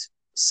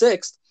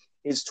sixth.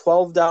 He's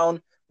 12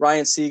 down.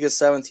 Ryan Sieg is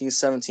seventh. He's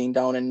 17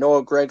 down. And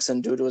Noah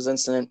Gragson, due to his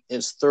incident,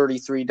 is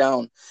 33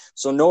 down.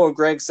 So Noah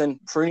Gragson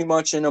pretty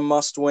much in a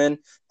must win.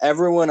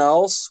 Everyone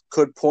else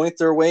could point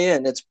their way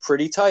in. It's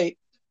pretty tight.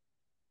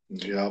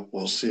 Yeah,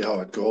 we'll see how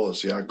it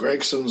goes. Yeah,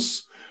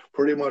 Gregson's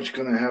pretty much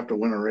going to have to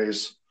win a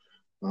race.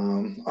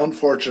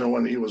 Unfortunate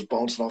when he was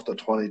bouncing off the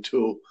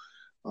 22.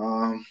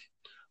 Um,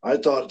 I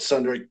thought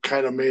Cindric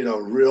kind of made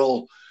a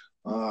real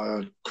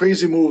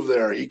crazy move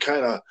there. He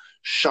kind of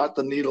shot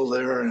the needle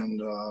there, and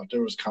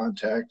there was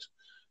contact.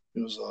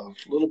 It was a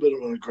little bit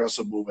of an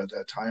aggressive move at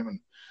that time, and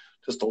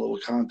just a little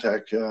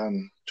contact. Yeah,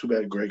 and too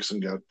bad Gregson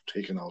got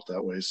taken out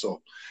that way.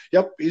 So,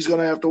 yep, he's going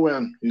to have to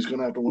win. He's going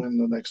to have to win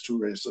the next 2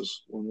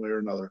 races, one way or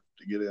another,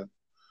 to get in.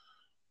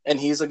 And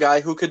he's a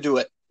guy who could do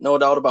it. No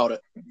doubt about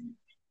it.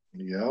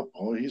 Yep.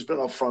 Oh, he's been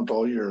up front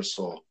all year,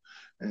 so,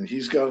 and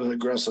he's got an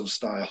aggressive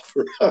style.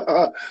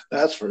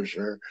 That's for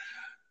sure.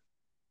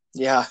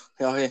 Yeah.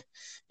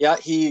 Yeah,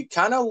 he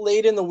kind of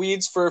laid in the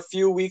weeds for a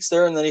few weeks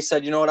there, and then he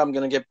said, you know what, I'm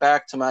going to get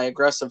back to my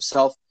aggressive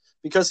self,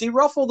 because he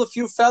ruffled a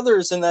few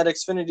feathers in that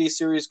Xfinity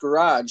Series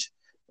garage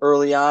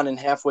early on and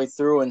halfway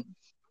through, and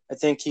I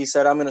think he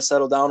said, I'm going to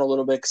settle down a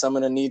little bit because I'm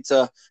going to need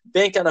to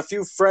bank on a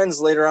few friends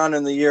later on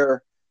in the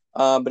year.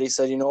 But he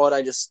said, you know what,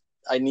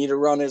 I need to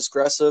run as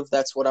aggressive.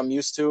 That's what I'm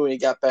used to, and he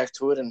got back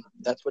to it, and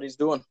that's what he's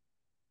doing.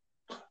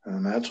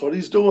 And that's what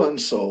he's doing.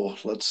 So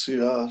let's see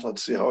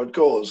how it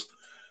goes.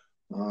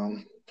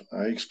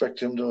 I expect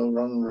him to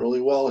run really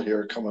well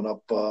here coming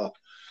up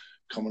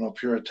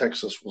here at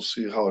Texas. We'll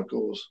see how it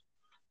goes.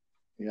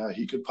 Yeah,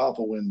 he could pop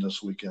a win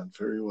this weekend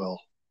very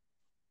well.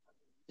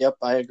 Yep,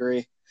 I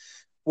agree.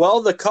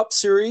 Well, the Cup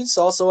Series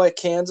also at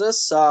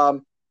Kansas.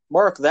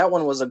 Mark, that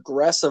one was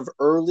aggressive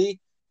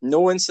early.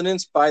 No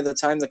incidents by the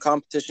time the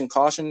competition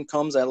caution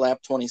comes at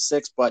lap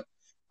 26, but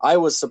I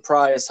was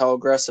surprised how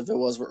aggressive it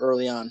was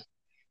early on.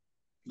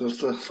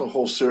 The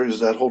whole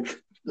series,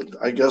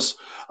 I guess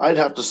I'd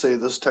have to say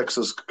this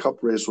Texas Cup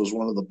race was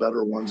one of the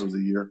better ones of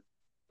the year.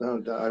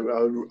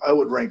 I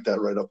would rank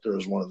that right up there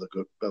as one of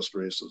the best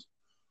races.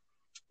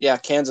 Yeah,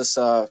 Kansas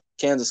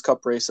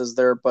Cup races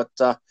there, but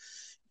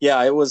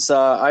yeah, it was.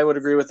 I would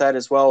agree with that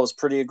as well. It was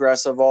pretty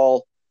aggressive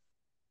all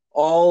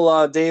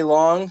all day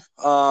long.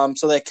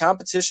 So that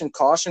competition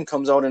caution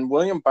comes out, and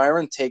William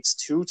Byron takes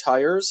 2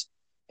 tires,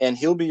 and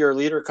he'll be your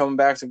leader coming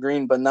back to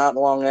green, but not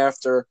long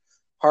after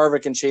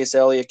Harvick and Chase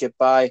Elliott get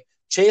by.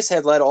 Chase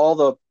had led all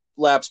the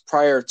laps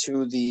prior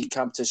to the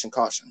competition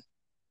caution.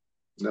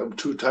 Them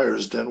 2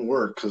 tires didn't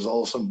work because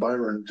all of a sudden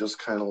Byron just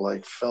kind of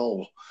like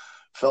fell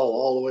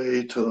all the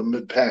way to the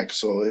mid pack,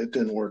 so it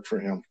didn't work for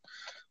him.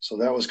 So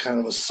that was kind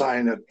of a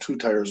sign that 2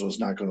 tires was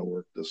not going to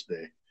work this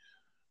day.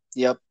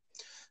 Yep.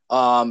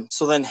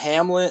 So then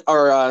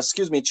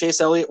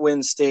Chase Elliott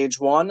wins stage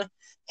 1.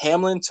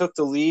 Hamlin took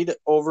the lead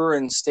over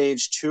in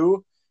stage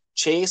 2.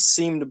 Chase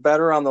seemed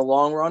better on the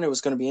long run. It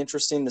was going to be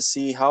interesting to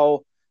see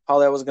how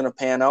that was going to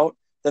pan out.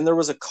 Then there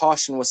was a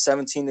caution with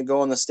 17 to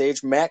go on the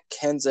stage. Matt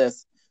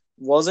Kenseth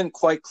wasn't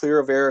quite clear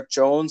of Eric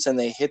Jones, and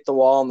they hit the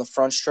wall on the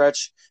front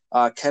stretch.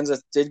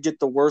 Kenseth did get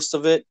the worst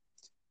of it,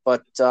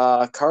 but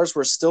cars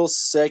were still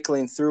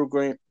cycling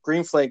through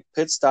green flag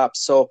pit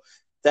stops, so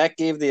that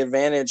gave the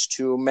advantage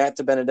to Matt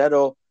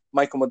DiBenedetto,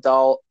 Michael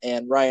McDowell,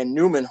 and Ryan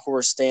Newman, who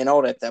were staying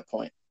out at that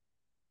point.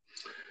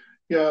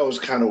 Yeah, it was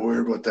kind of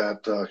weird with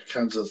that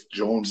Kenseth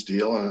Jones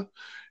deal, and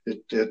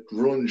it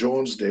ruined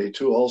Jones' day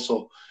too,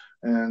 also.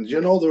 And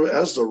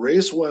as the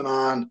race went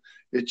on,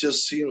 it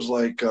just seems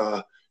like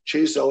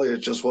Chase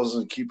Elliott just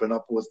wasn't keeping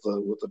up with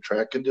the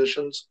track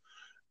conditions,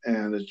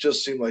 and it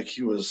just seemed like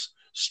he was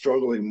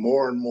struggling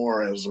more and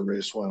more as the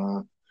race went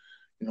on.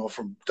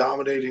 From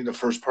dominating the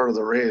first part of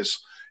the race,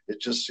 it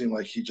just seemed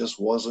like he just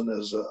wasn't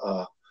as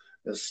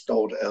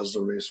stout as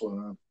the race went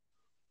on.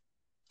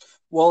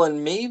 Well,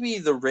 and maybe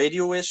the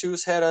radio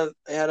issues had a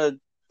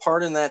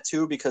part in that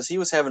too, because he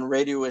was having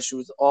radio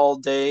issues all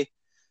day.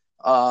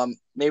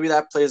 Maybe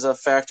that plays a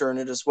factor in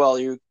it as well.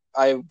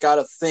 I got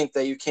to think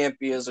that you can't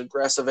be as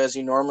aggressive as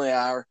you normally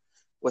are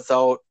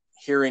without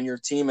hearing your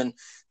team. And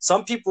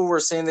some people were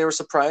saying they were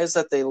surprised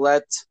that they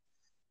let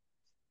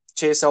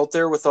Chase out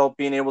there without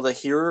being able to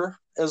hear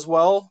as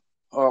well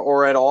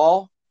or at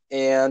all.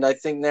 And I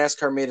think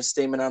NASCAR made a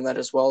statement on that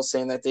as well,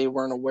 saying that they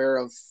weren't aware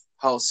of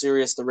how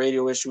serious the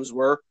radio issues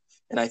were.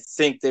 And I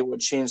think they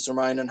would change their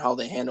mind on how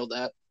they handled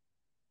that.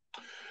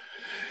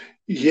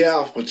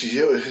 Yeah, but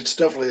it's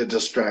definitely a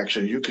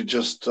distraction. You could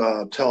just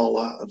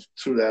tell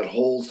through that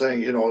whole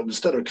thing,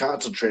 instead of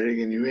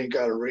concentrating and you ain't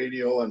got a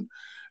radio and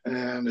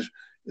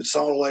it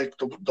sounded like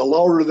the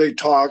louder they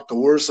talked, the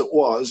worse it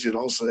was,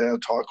 so they had to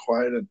talk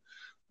quiet.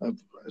 And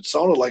it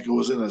sounded like it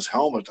was in his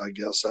helmet, I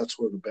guess. That's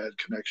where the bad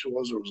connection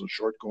was. There was a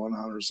short going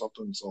on or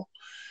something. So,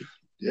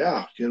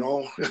 yeah,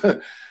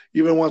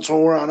 even once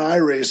when we're on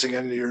iRacing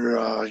and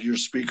your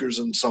speakers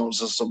and sound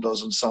system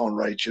doesn't sound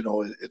right,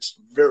 it's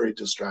very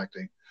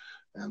distracting.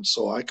 And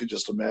so I could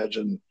just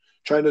imagine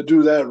trying to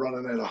do that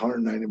running at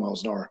 190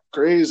 miles an hour.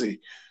 Crazy.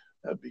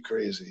 That'd be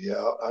crazy.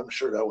 Yeah, I'm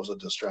sure that was a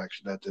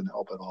distraction. That didn't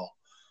help at all.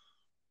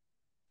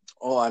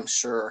 Oh, I'm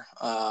sure.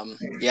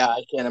 Yeah,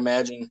 I can't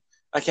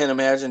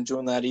imagine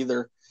doing that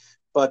either.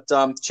 But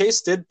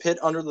Chase did pit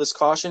under this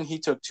caution. He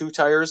took 2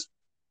 tires.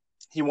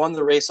 He won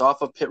the race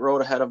off of pit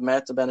road ahead of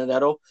Matt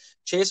DiBenedetto.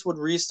 Chase would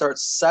restart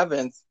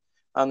 7th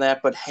on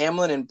that, but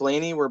Hamlin and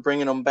Blaney were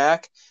bringing him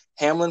back.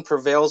 Hamlin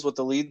prevails with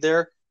the lead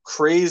there.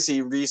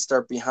 Crazy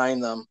restart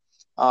behind them.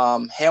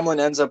 Hamlin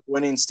ends up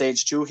winning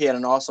stage 2. He had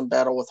an awesome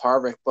battle with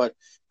Harvick, but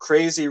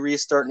crazy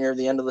restart near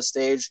the end of the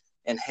stage,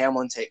 and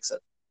Hamlin takes it.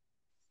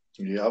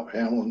 Yep,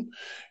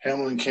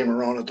 Hamlin came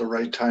around at the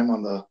right time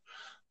on the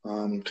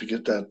to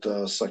get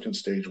that second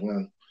stage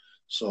win.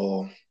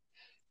 So I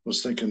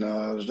was thinking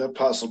that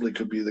possibly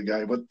could be the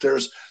guy, but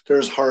there's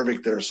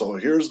Harvick there. So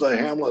here's the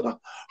Hamlin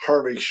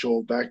Harvick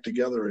show back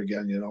together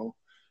again.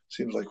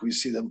 Seems like we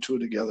see them two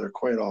together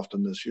quite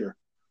often this year.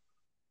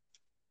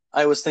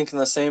 I was thinking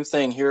the same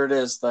thing. Here it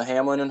is, the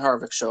Hamlin and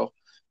Harvick show.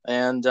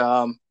 And,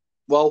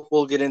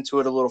 we'll get into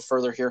it a little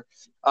further here.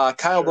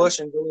 Kyle Busch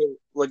and Joey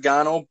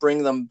Logano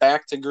bring them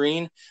back to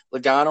green.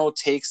 Logano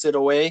takes it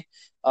away.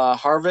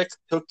 Harvick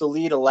took the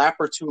lead a lap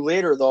or 2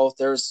 later, though.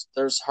 There's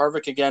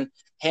Harvick again.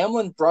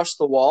 Hamlin brushed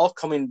the wall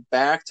coming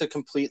back to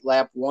complete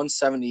lap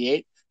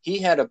 178. He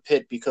had a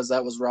pit because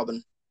that was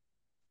rubbing.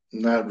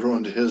 And that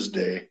ruined his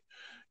day.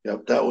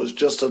 Yep, that was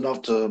just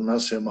enough to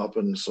mess him up,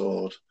 and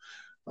so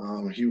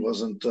he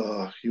wasn't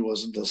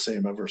the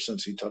same ever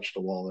since he touched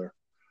the wall there.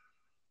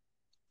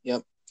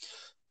 Yep.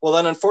 Well,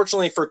 then,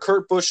 unfortunately for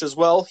Kurt Busch as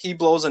well, he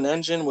blows an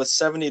engine with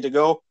 70 to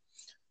go.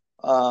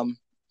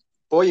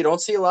 Boy, you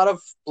don't see a lot of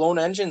blown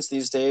engines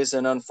these days,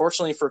 and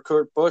unfortunately for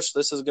Kurt Busch,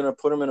 this is going to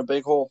put him in a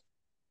big hole.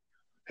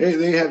 Hey,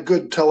 they had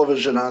good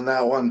television on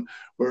that one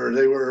where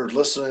they were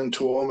listening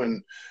to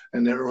him,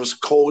 and there was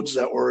codes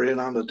that were in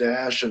on the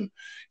dash, and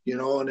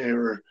and they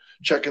were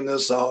checking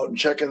this out and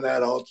checking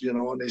that out,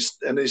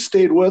 and they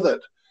stayed with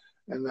it.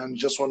 And then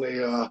just when they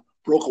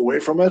broke away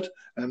from it,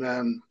 and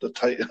then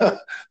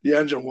the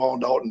engine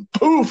wound out and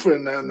poof,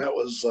 and then that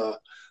was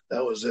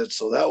it.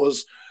 So that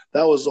was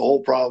the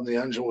whole problem.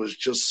 The engine was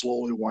just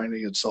slowly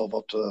winding itself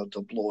up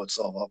to blow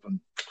itself up,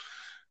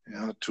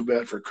 and too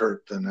bad for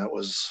Kurt. Then that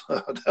was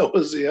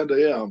the end of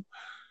him.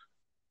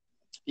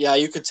 Yeah,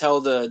 you could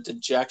tell the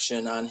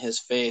dejection on his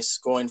face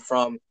going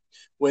from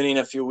winning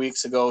a few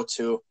weeks ago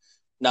to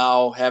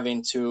now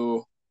having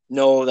to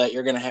know that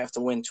you're going to have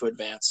to win to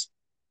advance.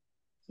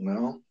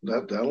 Well,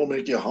 that'll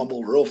make you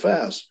humble real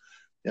fast.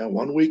 Yeah,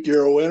 1 week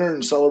you're a winner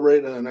and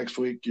celebrating, and the next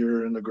week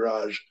you're in the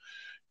garage,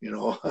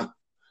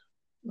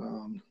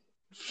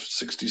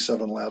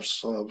 67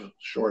 laps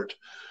short.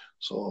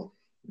 So,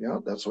 yeah,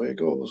 that's the way it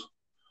goes.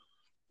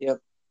 Yep.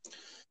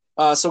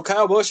 So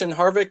Kyle Busch and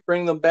Harvick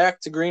bring them back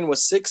to green with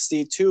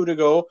 62 to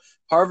go.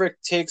 Harvick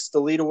takes the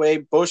lead away.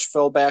 Busch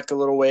fell back a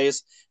little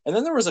ways. And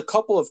then there was a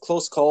couple of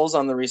close calls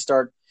on the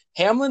restart.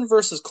 Hamlin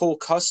versus Cole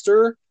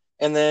Custer,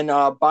 and then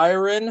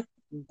Byron,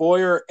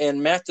 Bowyer,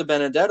 and Matt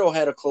DiBenedetto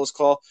had a close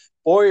call.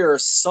 Bowyer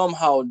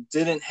somehow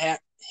didn't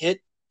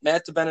hit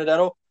Matt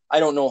DiBenedetto. I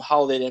don't know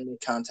how they didn't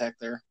make contact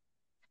there.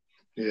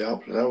 Yeah,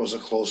 that was a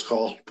close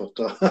call, but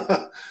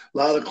a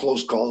lot of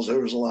close calls.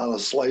 There was a lot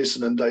of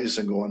slicing and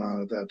dicing going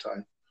on at that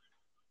time.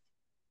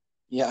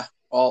 Yeah,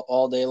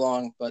 all day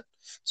long, but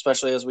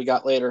especially as we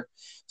got later.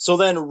 So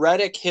then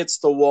Reddick hits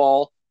the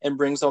wall and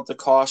brings out the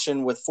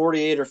caution with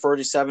 48 or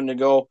 47 to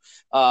go.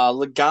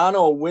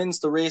 Logano wins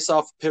the race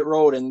off pit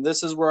road, and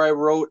this is where I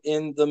wrote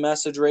in the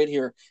message right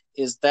here.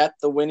 Is that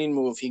the winning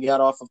move? He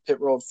got off of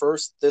pit road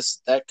first.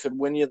 That could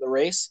win you the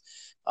race.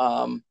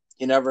 You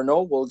never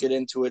know. We'll get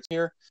into it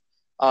here.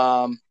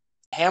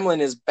 Hamlin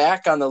is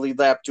back on the lead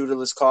lap due to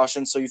this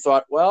caution, so you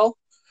thought, well,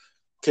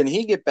 can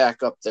he get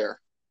back up there?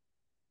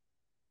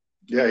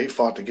 Yeah, he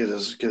fought to get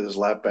his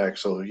lap back.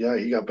 So yeah,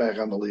 he got back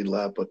on the lead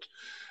lap, but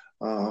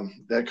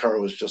that car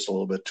was just a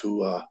little bit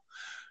too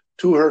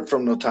hurt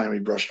from the time he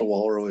brushed the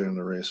wall earlier in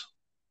the race.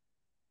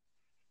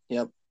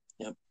 Yep.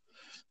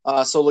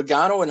 So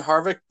Logano and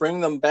Harvick bring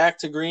them back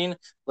to green.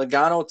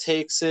 Logano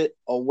takes it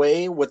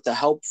away with the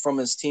help from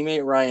his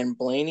teammate Ryan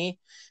Blaney.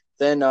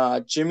 Then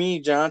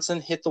Jimmy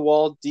Johnson hit the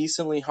wall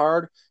decently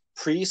hard.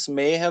 Preece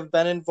may have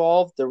been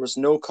involved. There was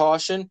no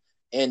caution.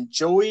 And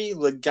Joey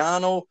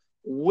Logano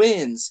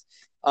wins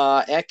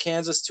at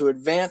Kansas to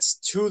advance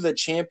to the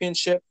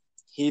championship.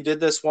 He did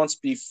this once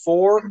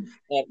before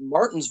at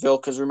Martinsville,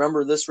 because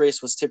remember, this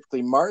race was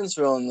typically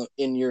Martinsville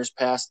in years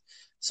past.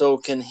 So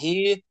can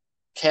he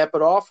cap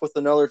it off with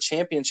another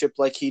championship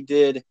like he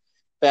did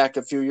back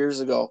a few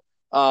years ago?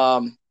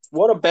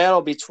 What a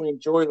battle between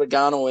Joey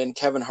Logano and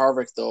Kevin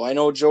Harvick, though. I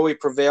know Joey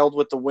prevailed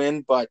with the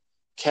win, but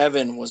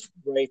Kevin was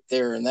right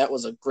there, and that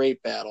was a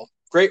great battle.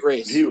 Great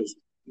race. He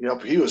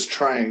was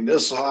trying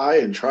this high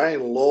and trying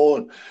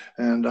low,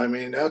 and I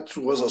mean, that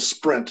was a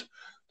sprint,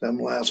 them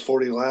last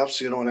 40 laps,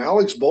 and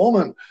Alex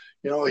Bowman,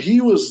 he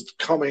was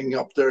coming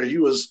up there. He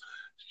was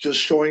just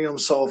showing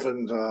himself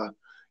in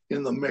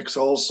the mix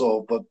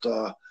also, but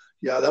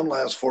yeah, them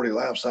last 40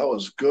 laps, that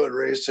was good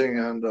racing,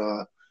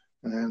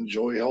 and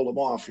Joey held him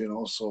off,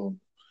 so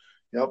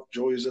yep,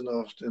 Joey's in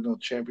the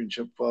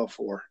championship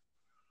 4.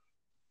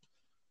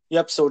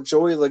 Yep, so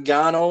Joey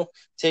Logano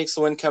takes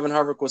the win. Kevin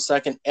Harvick was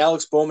second.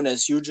 Alex Bowman,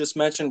 as you just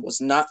mentioned,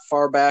 was not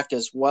far back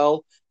as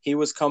well. He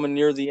was coming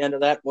near the end of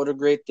that. What a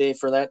great day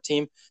for that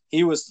team.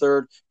 He was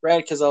third.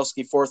 Brad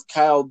Keselowski fourth.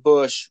 Kyle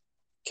Busch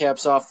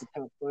caps off the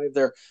top 5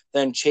 there.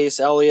 Then Chase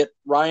Elliott,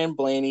 Ryan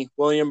Blaney,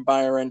 William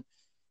Byron,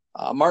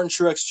 Martin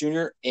Truex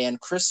Jr., and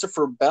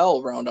Christopher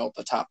Bell round out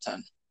the top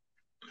 10.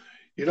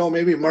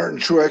 Maybe Martin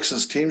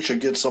Truex's team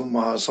should get some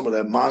of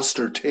that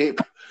monster tape,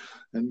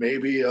 and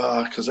maybe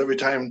because every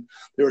time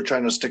they were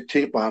trying to stick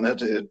tape on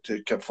it,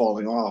 it kept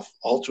falling off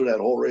all through that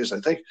whole race.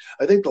 I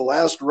think the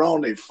last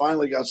round they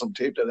finally got some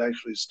tape that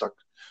actually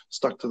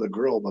stuck to the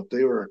grill, but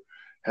they were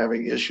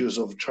having issues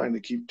of trying to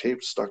keep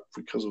tape stuck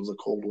because of the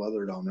cold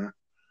weather down there.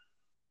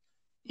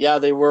 Yeah,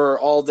 they were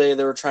all day.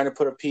 They were trying to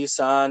put a piece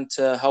on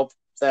to help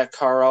that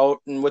car out,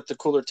 and with the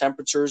cooler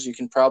temperatures, you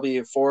can probably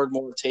afford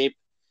more tape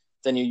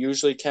than you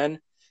usually can.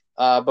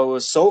 But it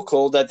was so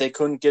cold that they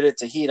couldn't get it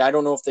to heat. I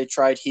don't know if they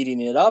tried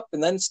heating it up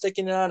and then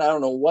sticking it on. I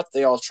don't know what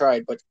they all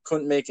tried, but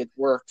couldn't make it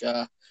work.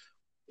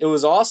 It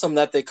was awesome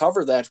that they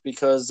covered that,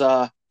 because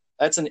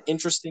that's an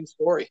interesting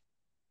story.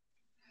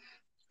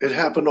 It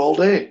happened all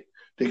day.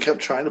 They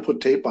kept trying to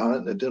put tape on it,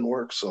 and it didn't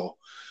work. So,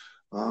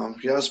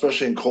 yeah,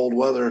 especially in cold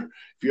weather,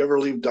 if you ever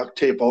leave duct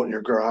tape out in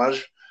your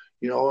garage,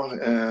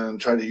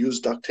 and try to use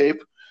duct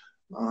tape,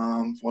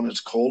 when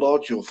it's cold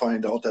out, you'll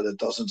find out that it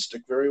doesn't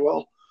stick very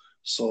well.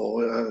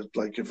 So,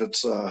 like if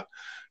it's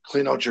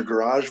clean out your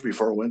garage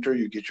before winter,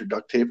 you get your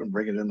duct tape and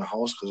bring it in the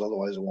house, because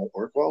otherwise it won't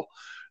work well.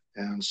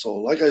 And so,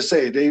 like I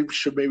say, they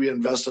should maybe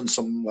invest in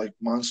some like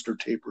monster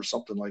tape or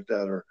something like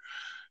that, or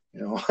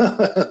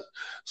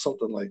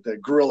something like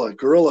that.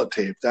 Gorilla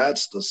tape.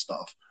 That's the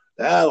stuff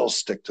that'll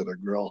stick to the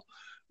grill,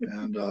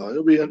 and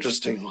it'll be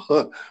interesting.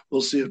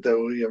 We'll see if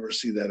we ever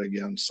see that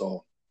again.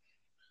 So,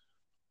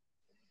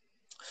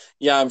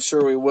 yeah, I'm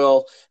sure we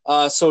will.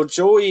 So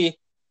Joey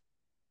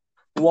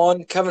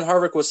won. Kevin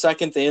Harvick was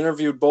second. They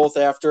interviewed both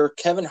after.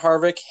 Kevin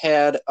Harvick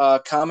had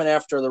a comment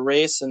after the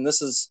race, and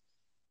this is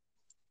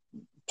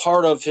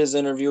part of his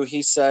interview.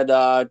 He said,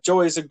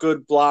 Joey's a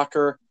good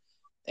blocker,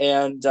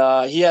 and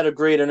he had a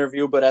great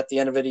interview, but at the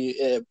end of it,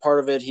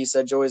 he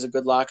said Joey's a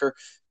good blocker.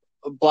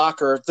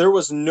 There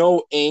was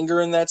no anger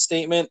in that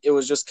statement. It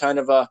was just kind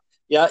of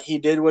Yeah, he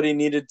did what he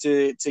needed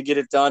to get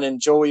it done,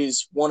 and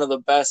Joey's one of the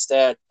best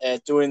at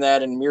doing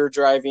that and mirror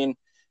driving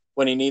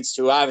when he needs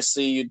to.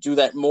 Obviously, you do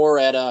that more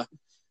at a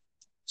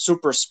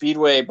super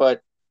speedway, but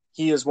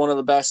he is one of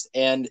the best.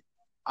 And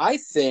I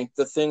think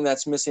the thing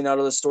that's missing out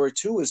of the story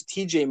too is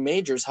TJ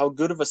Majors, how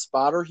good of a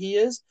spotter he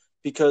is,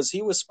 because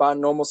he was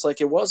spotting almost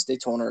like it was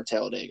Daytona or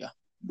Talladega.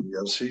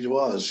 Yes, he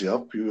was.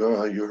 Yep, you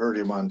heard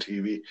him on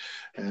TV.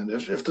 And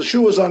if the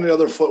shoe was on the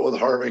other foot with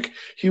Harvick,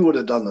 he would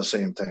have done the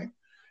same thing.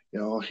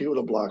 He would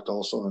have blocked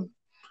also. And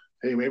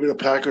hey, maybe the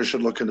Packers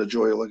should look into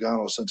Joey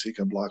Logano since he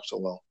can block so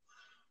well.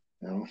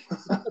 You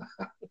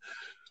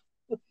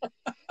know.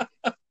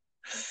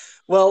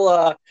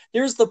 Well,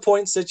 here's the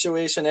point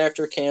situation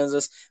after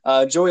Kansas.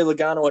 Joey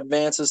Logano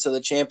advances to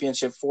the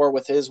championship four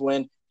with his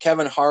win.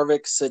 Kevin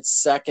Harvick sits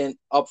second,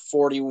 up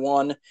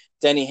 41.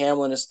 Denny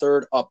Hamlin is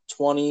third, up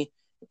 20.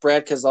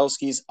 Brad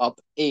Keselowski's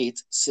up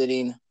 8,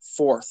 sitting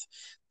fourth.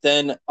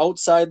 Then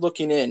outside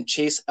looking in,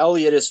 Chase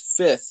Elliott is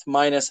fifth,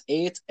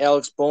 -8.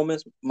 Alex Bowman,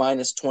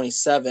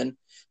 -27.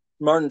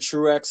 Martin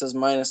Truex is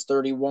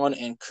 -31.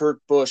 And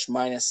Kurt Busch,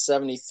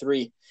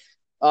 -73.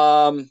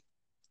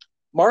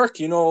 Mark,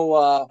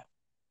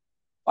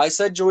 I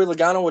said Joey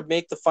Logano would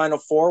make the Final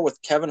Four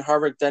with Kevin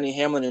Harvick, Denny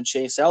Hamlin, and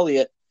Chase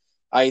Elliott.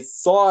 I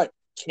thought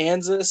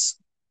Kansas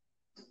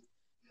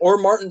or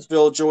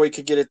Martinsville, Joey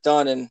could get it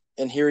done,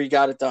 and here he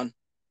got it done.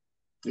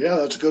 Yeah,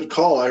 that's a good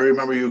call. I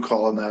remember you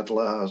calling that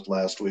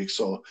last week,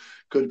 so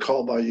good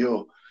call by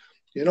you.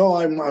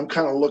 I'm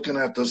kind of looking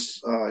at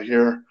this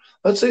here.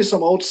 Let's say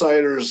some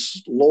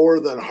outsiders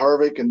lower than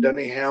Harvick and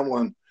Denny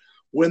Hamlin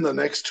win the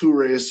next 2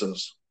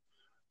 races.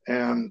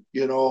 And,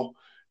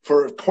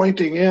 for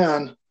pointing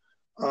in,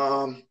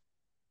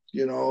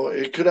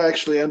 it could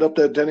actually end up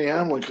that Denny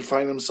Hamlin could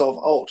find himself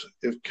out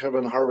if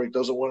Kevin Harvick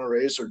doesn't win a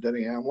race or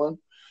Denny Hamlin.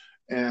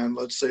 And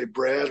let's say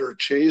Brad or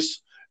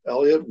Chase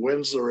Elliott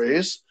wins the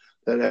race,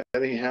 that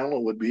Denny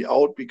Hamlin would be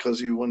out because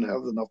he wouldn't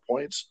have enough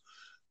points.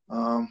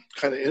 Kind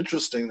of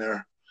interesting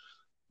there.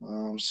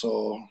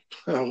 So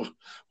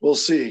we'll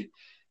see.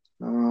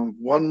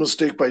 One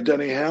mistake by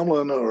Denny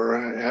Hamlin or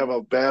have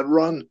a bad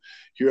run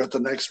here at the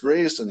next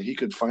race, and he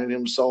could find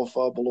himself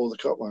below the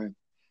cut line.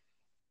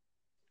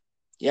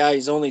 Yeah,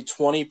 he's only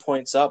 20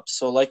 points up.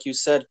 So like you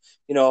said,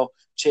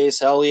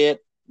 Chase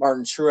Elliott,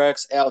 Martin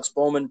Truex, Alex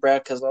Bowman,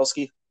 Brad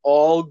Keselowski,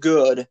 all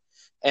good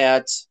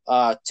at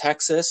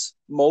Texas.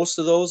 Most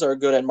of those are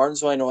good at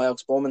Martinsville. I know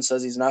Alex Bowman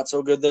says he's not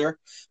so good there,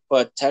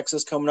 but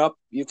Texas coming up,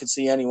 you could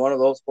see any one of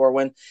those 4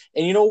 win.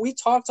 And, we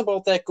talked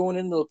about that going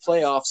into the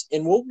playoffs,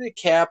 and we'll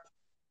recap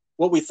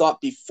what we thought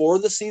before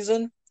the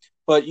season,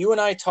 but you and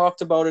I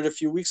talked about it a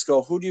few weeks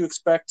ago. Who do you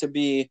expect to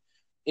be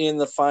in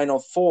the Final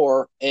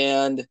Four?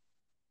 And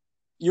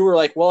you were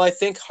like, well, I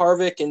think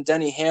Harvick and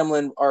Denny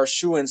Hamlin are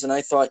shoo-ins. And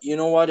I thought, you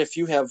know what? If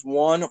you have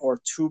 1 or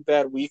 2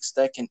 bad weeks,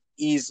 that can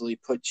easily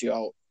put you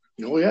out.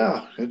 Oh,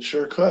 yeah, it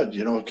sure could.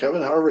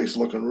 Kevin Harvick's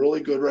looking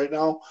really good right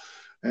now.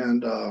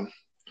 And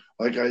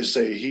like I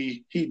say,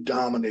 he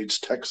dominates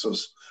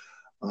Texas.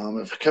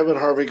 If Kevin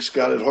Harvick's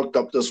got it hooked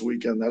up this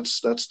weekend,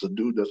 that's the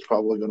dude that's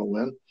probably going to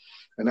win.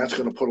 And that's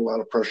going to put a lot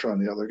of pressure on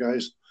the other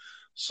guys.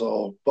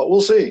 So, but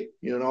we'll see.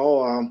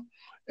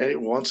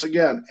 Once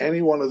again,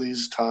 any one of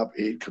these top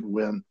 8 could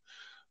win.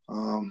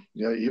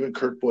 Even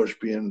Kurt Busch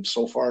being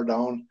so far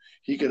down,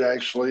 he could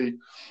actually,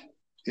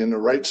 in the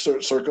right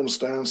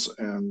circumstance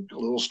and a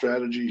little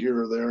strategy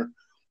here or there,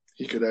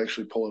 he could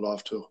actually pull it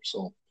off too.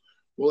 So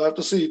we'll have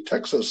to see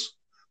Texas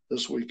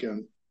this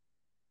weekend.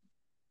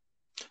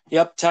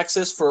 Yep,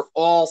 Texas for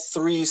all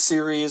three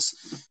series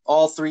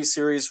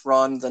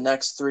run the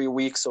next 3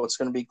 weeks, so it's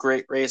going to be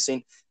great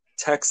racing.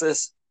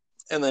 Texas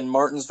and then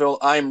Martinsville.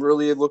 I'm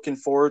really looking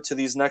forward to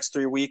these next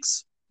 3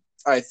 weeks.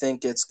 I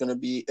think it's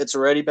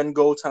already been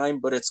go time,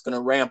 but it's going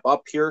to ramp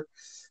up here,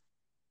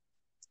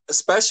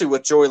 especially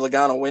with Joey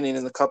Logano winning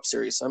in the Cup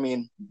Series. I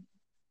mean,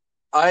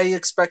 I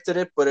expected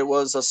it, but it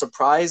was a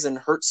surprise and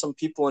hurt some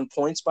people in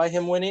points by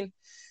him winning.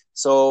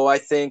 So I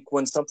think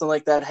when something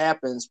like that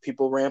happens,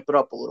 people ramp it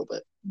up a little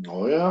bit.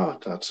 Oh yeah,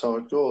 that's how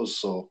it goes.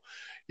 So,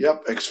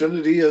 yep,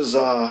 Xfinity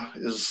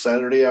is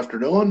Saturday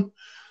afternoon,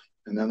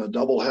 and then a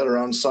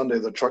doubleheader on Sunday.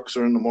 The trucks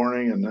are in the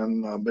morning, and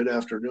then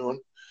mid-afternoon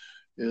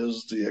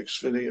is the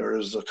Xfinity or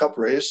is the Cup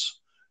race.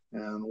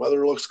 And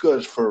weather looks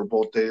good for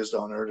both days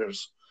down there.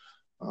 There's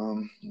a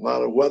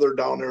lot of weather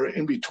down there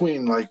in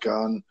between, like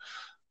on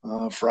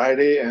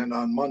Friday and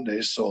on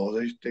Monday. So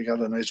they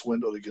got a nice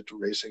window to get to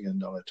racing in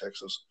down at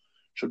Texas.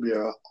 Should be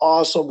an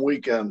awesome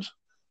weekend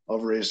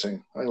of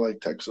racing. I like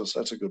Texas.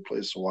 That's a good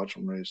place to watch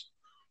them race.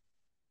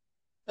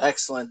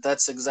 Excellent.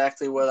 That's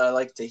exactly what I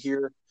like to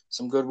hear.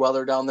 Some good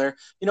weather down there.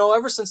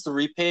 Ever since the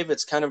repave,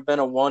 it's kind of been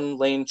a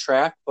 1-lane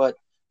track, but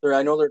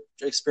I know they're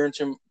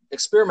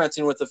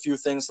experimenting with a few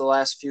things the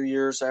last few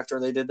years after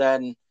they did that.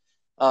 And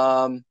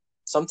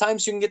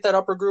sometimes you can get that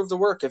upper groove to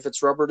work if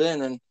it's rubbered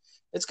in, and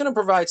it's going to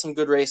provide some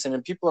good racing,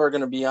 and people are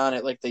going to be on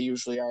it like they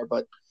usually are,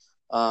 but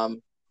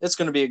it's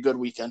going to be a good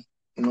weekend.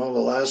 The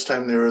last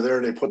time they were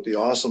there, they put the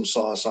awesome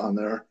sauce on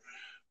there.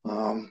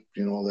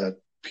 That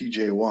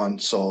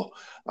PJ1. So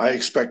I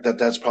expect that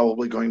that's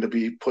probably going to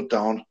be put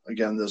down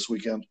again this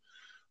weekend.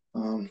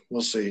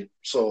 We'll see.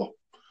 So,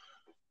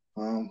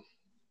 yeah,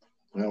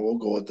 we'll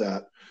go with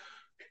that.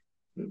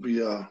 It'd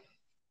be,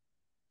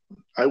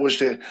 I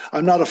wish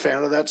I'm not a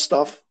fan of that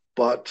stuff,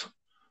 but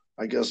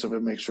I guess if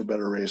it makes for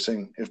better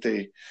racing, if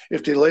they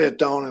lay it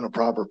down in a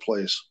proper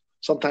place.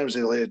 Sometimes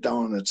they lay it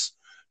down and it's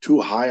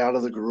too high out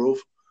of the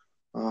groove.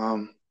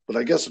 But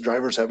I guess the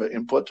drivers have an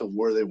input of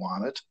where they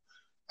want it,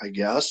 I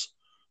guess.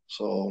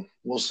 So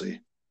we'll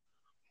see.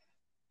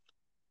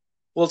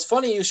 Well, it's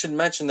funny you should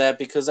mention that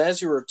because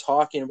as you were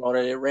talking about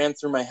it, it ran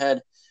through my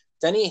head.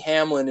 Denny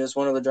Hamlin is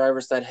one of the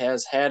drivers that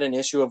has had an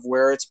issue of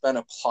where it's been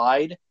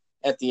applied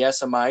at the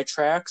SMI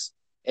tracks.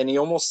 And he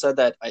almost said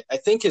that, I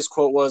think his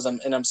quote was,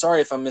 and I'm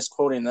sorry if I'm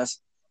misquoting this,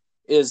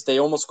 is they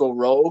almost go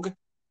rogue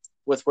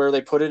with where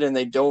they put it and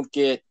they don't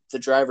get the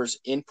driver's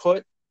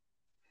input.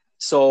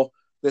 So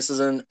this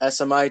is an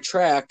SMI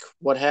track.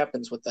 What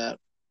happens with that?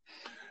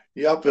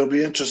 Yep, it'll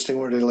be interesting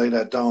where they lay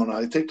that down.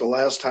 I think the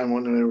last time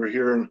when they were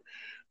here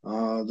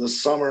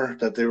this summer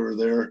that they were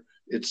there,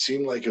 it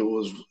seemed like it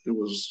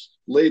was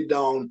laid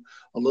down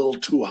a little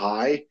too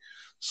high.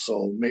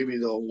 So maybe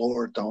they'll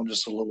lower it down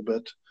just a little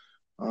bit.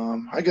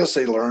 I guess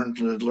they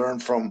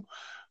learned from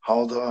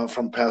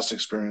from past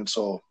experience.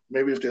 So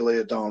maybe if they lay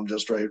it down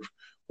just right,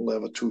 we'll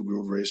have a two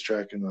groove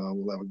racetrack and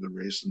we'll have a good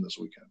race in this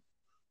weekend.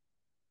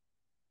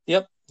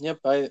 Yep.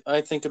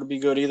 I think it'll be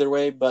good either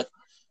way, but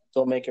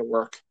they'll make it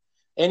work.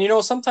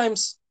 And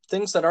sometimes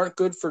things that aren't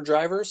good for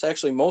drivers,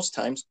 actually most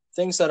times,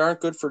 things that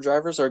aren't good for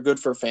drivers are good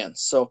for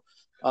fans. So,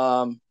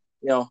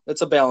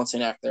 it's a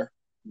balancing act there.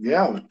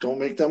 Yeah, don't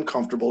make them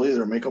comfortable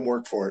either. Make them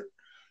work for it.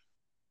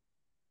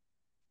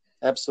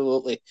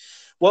 Absolutely.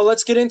 Well,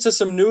 let's get into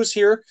some news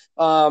here.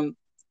 Kyle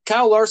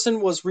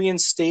Larson was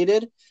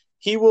reinstated.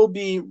 He will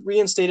be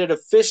reinstated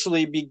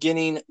officially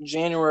beginning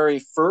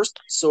January 1st,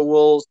 so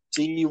we'll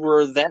see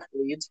where that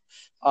leads.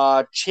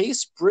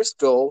 Chase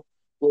Briscoe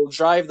will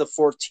drive the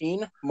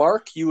 14.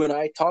 Mark, you and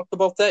I talked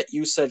about that.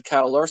 You said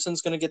Kyle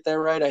Larson's going to get that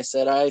right. I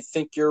said, I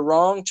think you're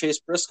wrong. Chase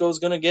Briscoe is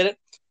going to get it.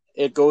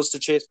 It goes to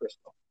Chase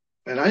Briscoe.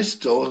 And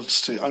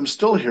I'm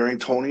still hearing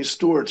Tony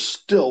Stewart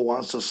still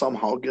wants to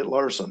somehow get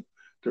Larson.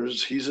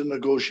 He's in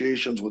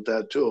negotiations with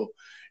that too,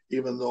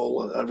 even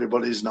though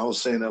everybody's now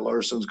saying that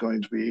Larson's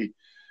going to be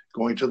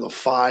going to the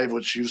 5,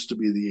 which used to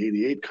be the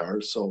 88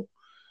 car. So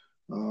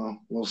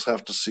we'll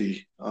have to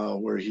see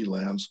where he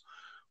lands.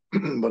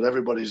 But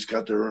everybody's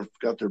got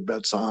their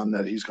bets on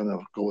that he's going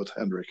to go with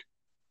Hendrick.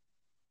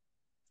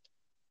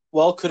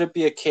 Well, could it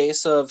be a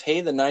case of,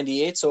 hey, the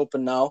 98's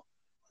open now,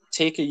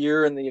 take a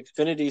year in the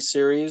Xfinity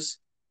Series,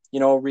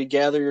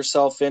 regather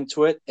yourself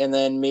into it, and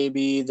then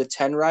maybe the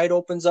 10 ride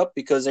opens up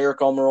because Eric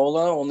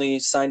Almirola only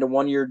signed a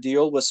 1-year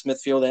deal with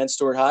Smithfield and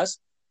Stewart-Haas.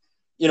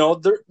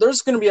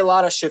 There's going to be a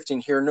lot of shifting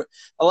here.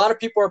 A lot of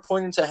people are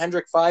pointing to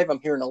Hendrick 5.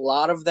 I'm hearing a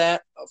lot of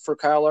that for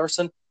Kyle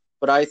Larson,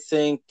 but I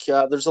think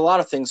there's a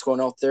lot of things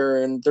going out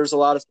there, and there's a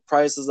lot of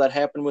surprises that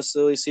happen with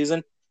silly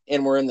season,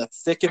 and we're in the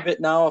thick of it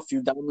now. A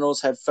few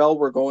dominoes have fell.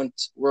 We'll go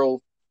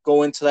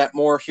into that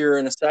more here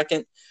in a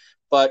second,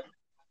 but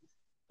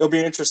it'll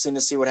be interesting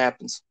to see what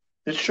happens.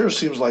 It sure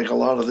seems like a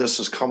lot of this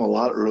has come a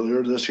lot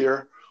earlier this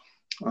year.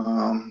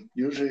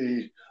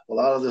 Usually a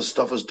lot of this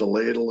stuff is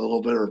delayed a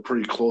little bit or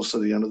pretty close to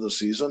the end of the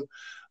season.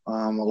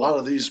 A lot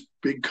of these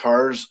big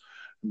cars,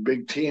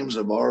 big teams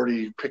have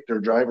already picked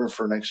their driver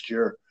for next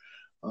year.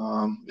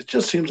 It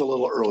just seems a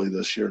little early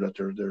this year that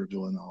they're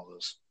doing all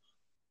this.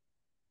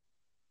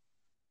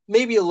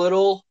 Maybe a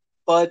little,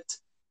 but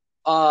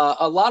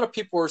a lot of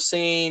people are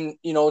saying,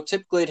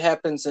 typically it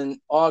happens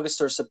in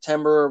August or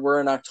September. We're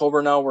in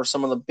October now where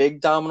some of the big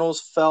dominoes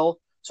fell.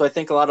 So I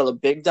think a lot of the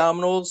big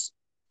dominoes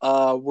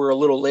were a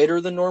little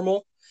later than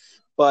normal.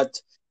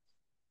 But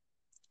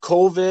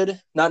COVID,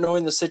 not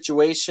knowing the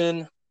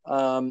situation,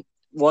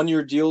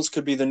 1-year deals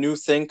could be the new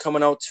thing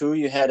coming out too.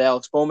 You had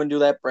Alex Bowman do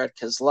that, Brad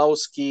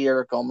Keselowski,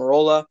 Eric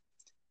Almirola.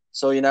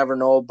 So you never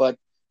know, but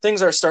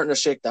things are starting to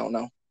shake down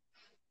now.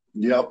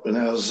 Yep, and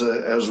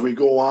as we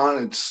go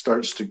on, it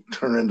starts to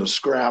turn into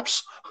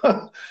scraps.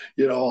 All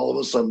of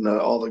a sudden,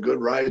 all the good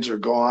rides are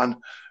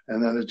gone,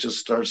 and then it just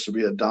starts to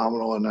be a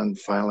domino, and then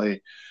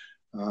finally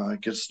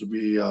it gets to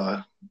be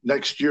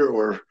next year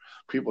where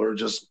people are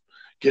just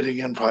getting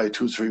in probably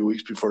 2-3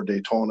 weeks before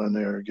Daytona, and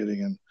they're getting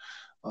in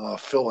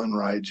fill-in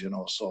rides,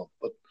 So,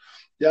 but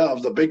yeah,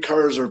 the big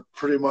cars are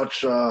pretty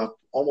much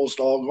almost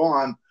all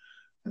gone,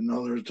 and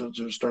now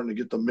they're starting to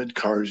get the mid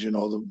cars.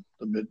 The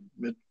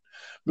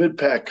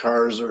mid-pack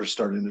cars are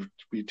starting to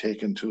be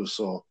taken too.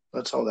 So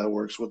that's how that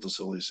works with the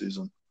silly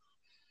season.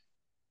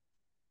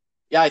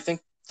 Yeah, I think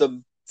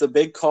the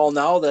big call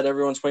now that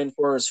everyone's waiting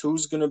for is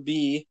who's going to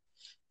be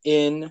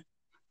in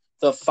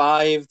the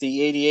 5,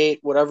 the 88,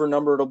 whatever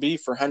number it'll be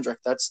for Hendrick.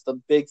 That's the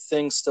big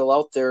thing still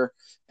out there.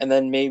 And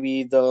then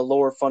maybe the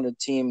lower funded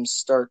teams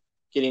start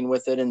getting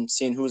with it and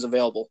seeing who's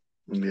available.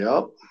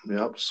 Yep.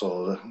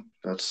 So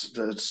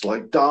that's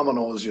like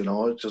dominoes,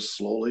 it just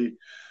slowly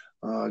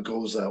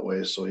goes that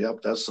way. So,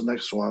 yep, that's the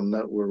next one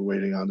that we're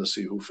waiting on to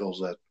see who fills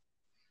that.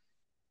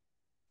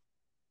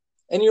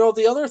 And,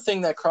 the other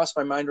thing that crossed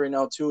my mind right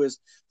now, too, is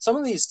some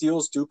of these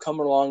deals do come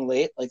along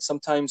late, like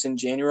sometimes in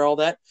January, all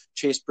that.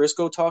 Chase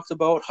Briscoe talked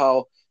about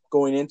how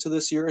going into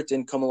this year, it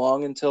didn't come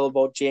along until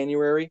about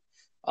January.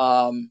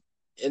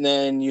 And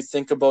then you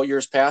think about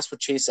years past with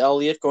Chase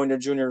Elliott going to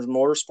Junior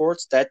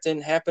Motorsports, that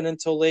didn't happen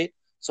until late.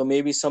 So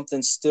maybe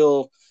something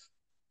still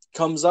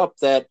comes up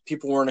that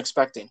people weren't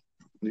expecting.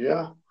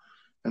 Yeah.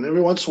 And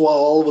every once in a while,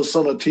 all of a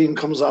sudden, a team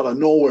comes out of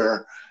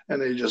nowhere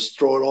and they just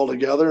throw it all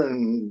together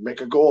and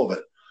make a go of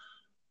it.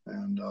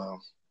 And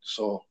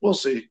so we'll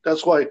see.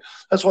 That's why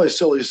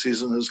silly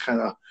season is kind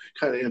of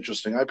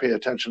interesting. I pay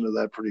attention to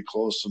that pretty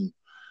close and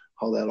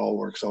how that all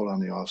works out on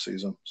the off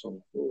season.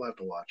 So we'll have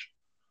to watch.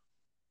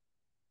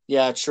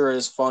 Yeah, it sure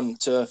is fun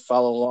to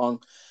follow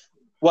along.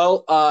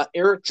 Well,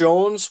 Erik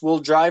Jones will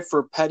drive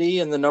for Petty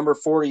in the number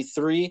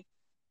 43.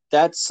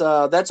 That's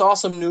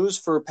awesome news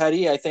for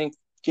Petty. I think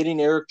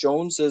getting Erik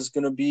Jones is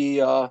going to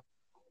be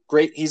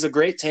great. He's a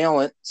great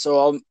talent,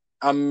 so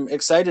I'm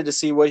excited to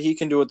see what he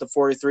can do with the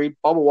 43.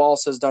 Bubba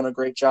Wallace has done a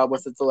great job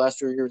with it the last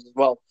few years as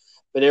well.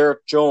 But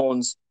Erik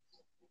Jones,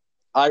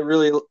 I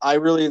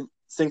really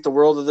think the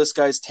world of this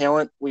guy's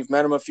talent. We've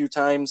met him a few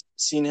times,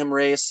 seen him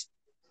race.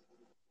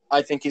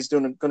 I think he's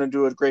going to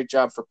do a great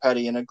job for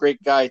Petty and a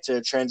great guy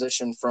to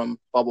transition from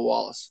Bubba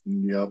Wallace.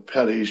 Yeah,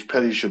 Petty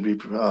should be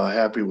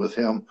happy with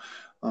him.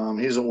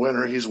 He's a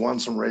winner. He's won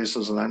some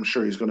races, and I'm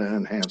sure he's going to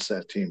enhance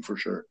that team for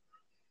sure.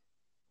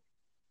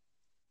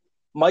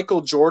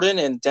 Michael Jordan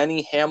and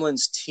Denny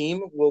Hamlin's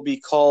team will be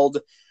called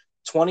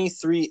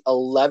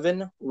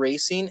 2311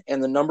 Racing,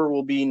 and the number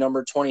will be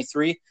number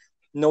 23.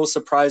 No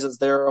surprises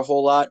there a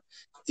whole lot.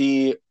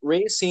 The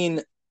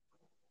racing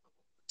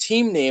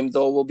team name,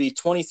 though, will be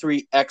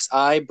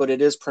 23XI, but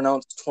it is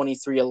pronounced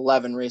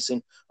 2311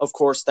 Racing. Of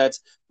course, that's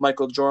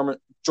Michael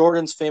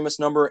Jordan's famous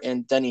number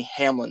and Denny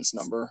Hamlin's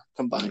number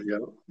combined.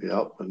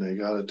 Yep, and they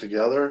got it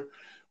together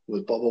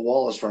with Bubba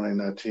Wallace running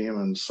that team,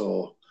 and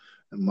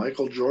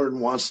Michael Jordan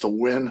wants to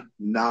win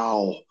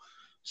now.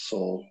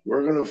 So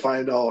we're going to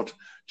find out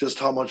just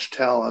how much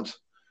talent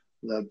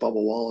that Bubba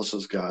Wallace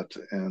has got,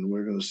 and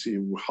we're going to see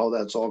how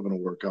that's all going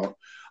to work out.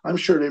 I'm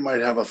sure they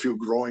might have a few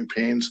growing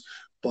pains,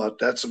 but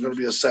that's going to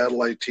be a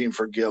satellite team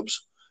for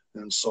Gibbs.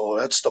 And so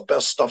that's the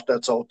best stuff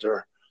that's out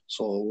there.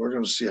 So we're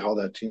going to see how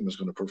that team is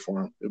going to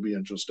perform. It'll be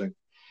interesting.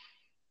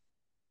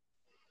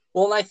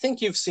 Well, and I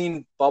think you've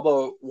seen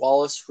Bubba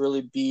Wallace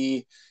really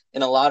be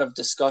in a lot of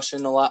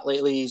discussion a lot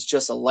lately. He's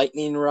just a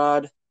lightning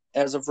rod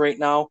as of right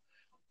now.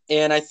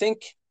 And I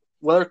think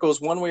whether it goes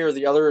one way or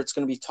the other, it's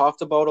going to be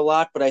talked about a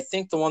lot. But I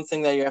think the one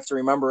thing that you have to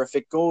remember, if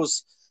it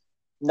goes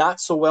not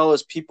so well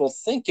as people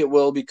think it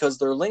will because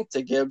they're linked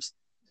to Gibbs,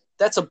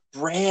 that's a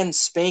brand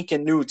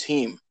spanking new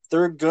team.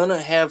 They're going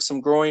to have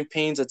some growing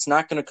pains. It's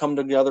not going to come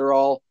together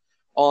all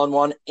in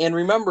one. And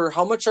remember,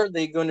 how much are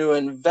they going to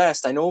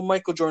invest? I know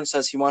Michael Jordan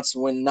says he wants to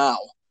win now,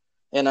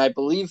 and I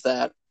believe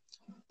that.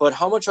 But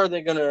how much are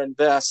they going to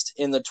invest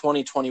in the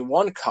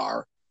 2021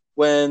 car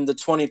when the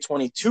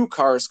 2022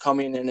 car is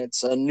coming and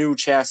it's a new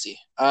chassis?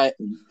 I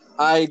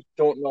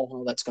don't know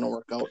how that's going to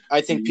work out.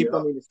 I think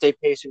people need to stay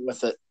patient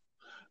with it.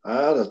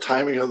 The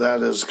timing of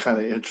that is kind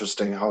of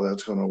interesting how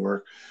that's going to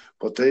work.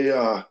 But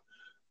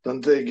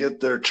didn't they get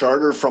their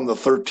charter from the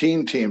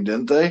 13 team,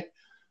 didn't they?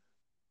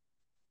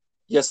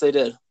 Yes, they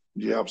did.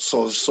 Yeah,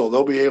 so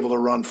they'll be able to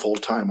run full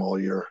time all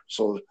year.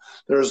 So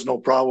there's no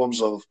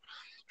problems of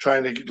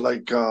trying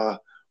to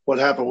what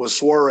happened with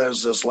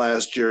Suarez this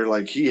last year.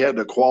 Like he had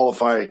to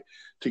qualify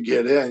to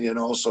get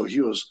in, so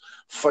he was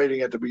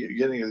fighting at the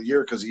beginning of the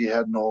year because he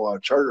had no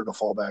charter to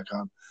fall back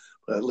on.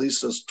 But at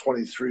least this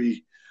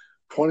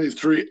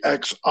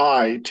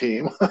 23XI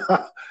team,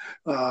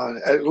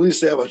 at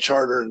least they have a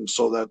charter, and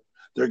so that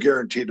they're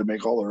guaranteed to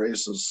make all the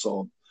races.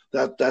 So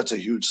that's a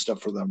huge step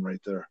for them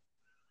right there.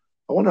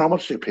 I wonder how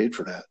much they paid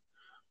for that.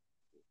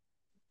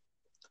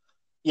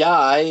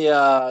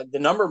 Yeah, the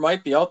number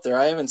might be out there.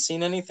 I haven't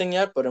seen anything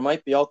yet, but it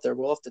might be out there.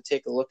 We'll have to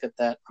take a look at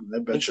that. I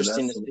bet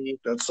interesting to see.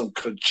 That's some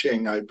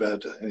ka-ching, I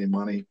bet, any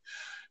money.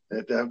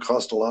 That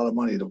cost a lot of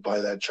money to buy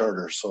that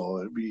charter. So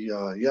it'd be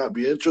it'd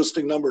be an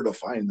interesting number to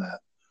find that.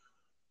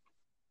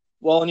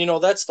 Well,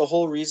 and that's the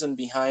whole reason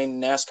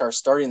behind NASCAR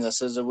starting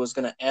this is it was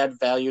going to add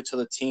value to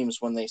the teams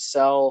when they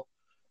sell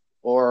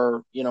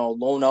or,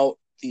 loan out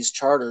these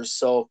charters.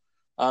 So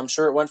I'm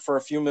sure it went for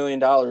a few $1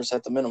 million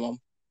at the minimum.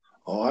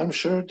 Oh, I'm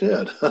sure it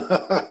did.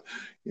 But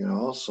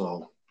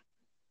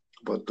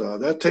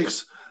that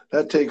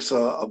takes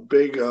a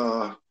big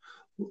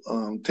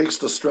takes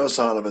the stress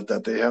out of it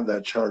that they have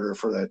that charter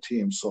for that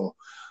team. So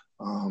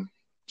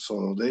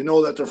they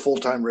know that they're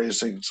full-time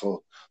racing,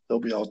 so they'll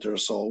be out there.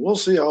 So we'll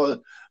see how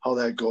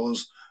that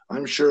goes.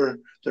 I'm sure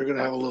they're going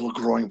to have a little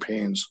growing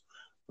pains,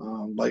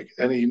 like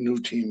any new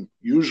team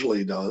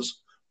usually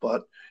does,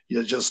 but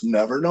you just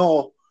never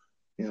know.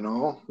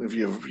 If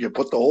you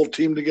put the whole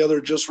team together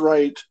just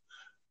right,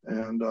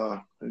 and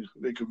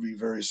they could be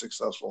very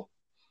successful.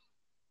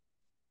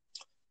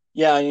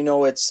 Yeah,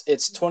 it's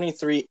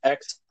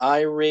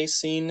 23XI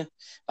Racing,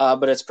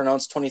 but it's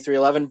pronounced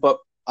 2311. But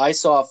I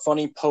saw a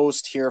funny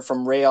post here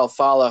from Ray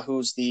Alfala,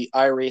 who's the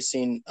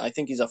iRacing, I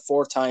think he's a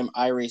 4-time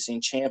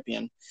iRacing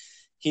champion.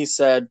 He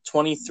said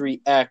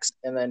 23X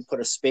and then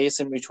put a space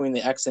in between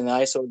the X and the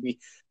I, so it would be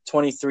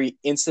 23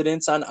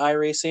 incidents on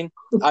iRacing.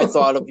 I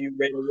thought of you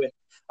right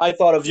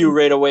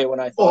away. When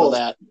I thought of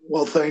that.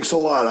 Well, thanks a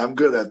lot. I'm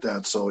good at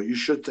that, so you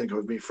should think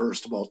of me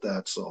first about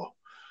that. So,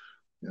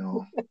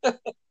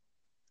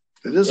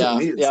 it isn't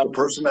me; it's the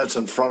person that's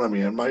in front of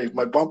me, and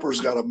my bumper's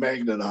got a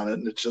magnet on it,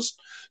 and it just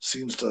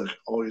seems to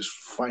always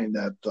find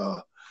that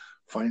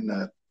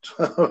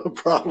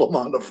problem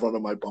on the front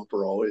of my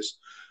bumper. Always.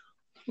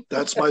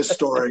 That's my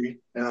story,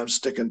 and I'm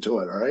sticking to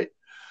it. All right.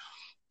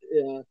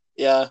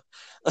 Yeah.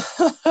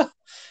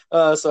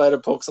 So I had to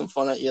poke some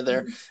fun at you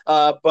there,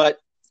 but.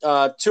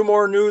 Two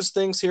more news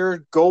things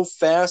here. Go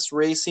Fast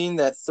Racing,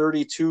 that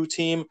 32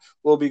 team,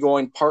 will be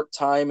going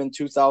part-time in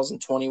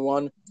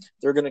 2021.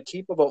 They're going to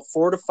keep about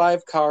 4 to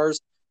 5 cars.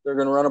 They're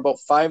going to run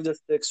about 5 to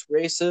 6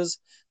 races.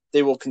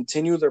 They will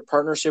continue their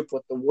partnership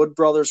with the Wood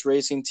Brothers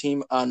Racing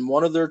Team on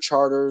one of their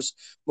charters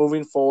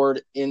moving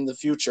forward in the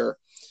future.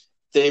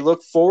 They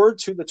look forward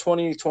to the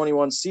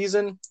 2021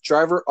 season.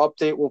 Driver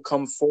update will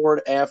come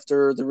forward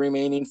after the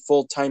remaining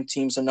full-time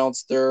teams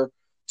announce their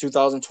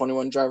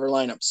 2021 driver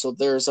lineup. So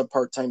there's a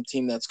part-time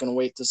team that's going to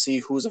wait to see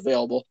who's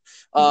available.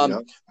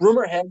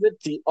 Rumor has it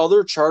the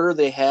other charter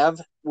they have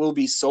will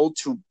be sold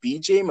to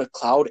BJ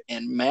McLeod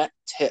and Matt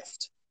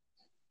Tifft.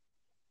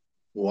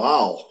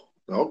 Wow.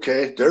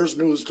 Okay. There's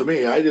news to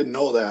me. I didn't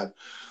know that.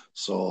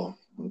 So,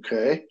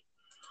 okay.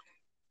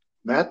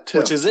 Matt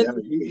Tifft. Which is it?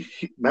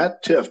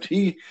 Matt Tifft.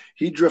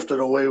 He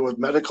drifted away with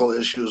medical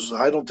issues.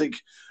 I don't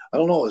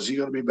know. Is he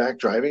going to be back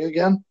driving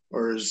again?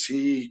 Or is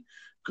he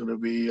going to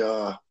be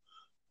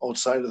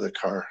outside of the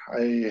car?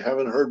 I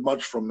haven't heard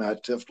much from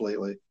Matt Tifft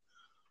lately.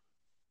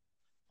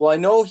 Well, I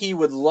know he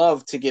would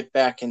love to get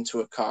back into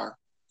a car,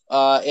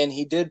 and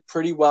he did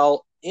pretty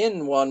well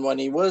in one when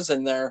he was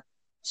in there.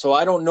 So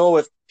I don't know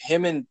if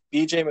him and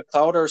BJ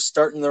McLeod are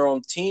starting their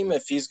own team,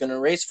 if he's going to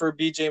race for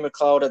BJ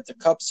McLeod at the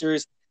Cup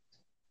Series.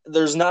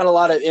 There's not a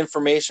lot of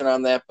information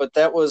on that, but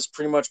that was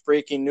pretty much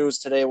breaking news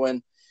today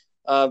when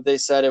they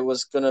said it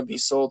was going to be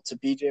sold to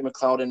BJ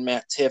McLeod and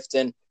Matt Tifft.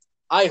 And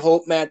I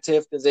hope Matt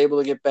Tifft is able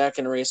to get back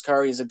in a race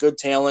car. He's a good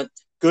talent,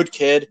 good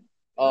kid,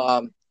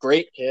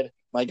 great kid.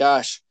 My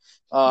gosh.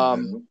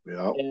 And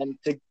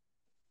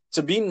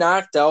to be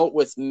knocked out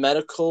with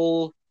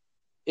medical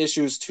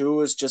issues too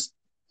is just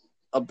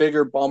a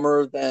bigger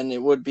bummer than it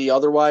would be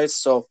otherwise.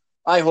 So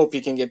I hope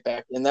he can get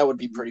back, and that would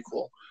be pretty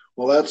cool.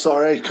 Well, that's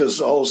all right,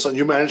 because all of a sudden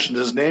you mentioned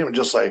his name and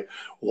just like,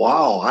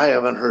 wow, I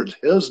haven't heard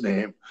his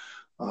name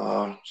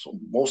so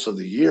most of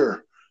the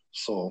year.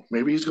 So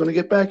maybe he's going to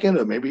get back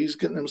into it. Maybe he's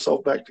getting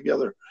himself back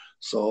together.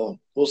 So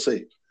we'll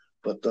see.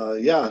 But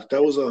that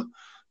was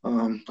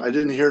I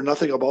didn't hear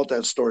nothing about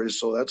that story.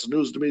 So that's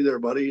news to me there,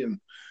 buddy. And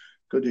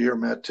good to hear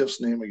Matt Tiff's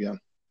name again.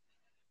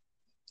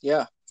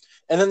 Yeah.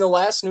 And then the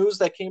last news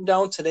that came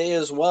down today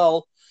as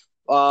well,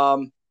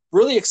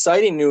 really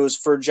exciting news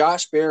for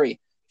Josh Berry.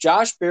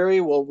 Josh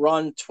Berry will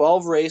run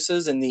 12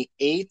 races in the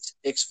 8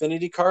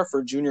 Xfinity car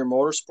for Junior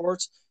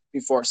Motorsports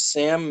before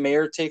Sam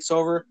Mayer takes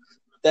over.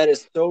 That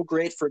is so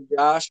great for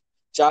Josh.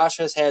 Josh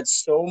has had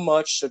so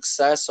much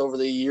success over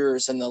the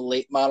years in the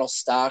late model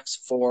stocks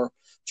for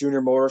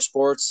Junior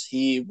Motorsports.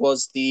 He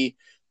was the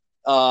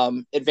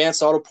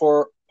Advanced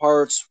Auto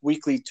Parts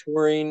Weekly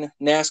Touring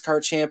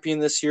NASCAR champion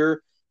this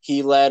year.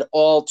 He led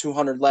all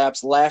 200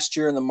 laps last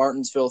year in the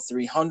Martinsville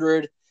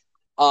 300.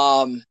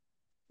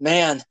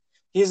 Man,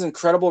 he's an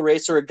incredible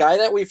racer, a guy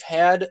that we've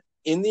had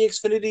in the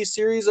Xfinity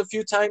Series a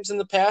few times in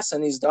the past,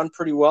 and he's done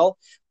pretty well.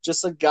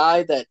 Just a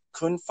guy that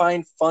couldn't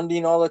find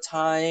funding all the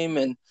time,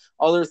 and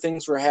other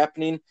things were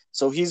happening,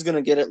 so he's going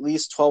to get at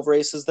least 12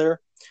 races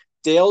there.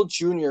 Dale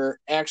Jr.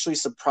 actually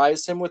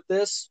surprised him with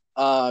this.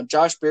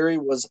 Josh Berry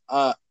was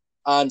on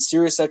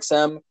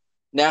SiriusXM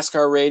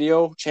NASCAR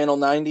Radio, Channel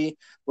 90,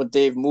 with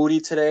Dave Moody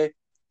today,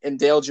 and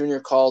Dale Jr.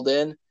 called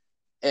in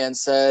and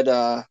said,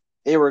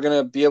 hey, we're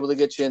going to be able to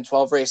get you in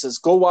 12 races.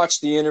 Go watch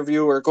the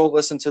interview or go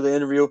listen to the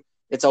interview.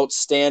 It's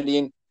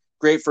outstanding.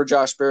 Great for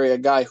Josh Berry, a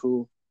guy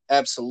who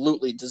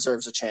absolutely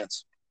deserves a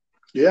chance.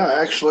 Yeah,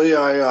 actually,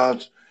 I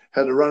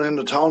had to run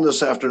into town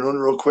this afternoon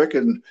real quick,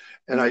 and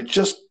I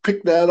just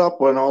picked that up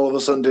when all of a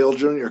sudden Dale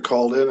Jr.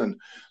 called in, and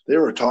they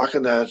were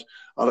talking that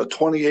out of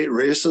 28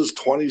 races,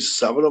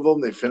 27 of them,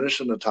 they finished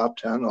in the top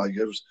 10. Like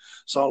it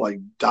sounded like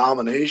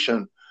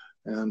domination.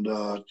 And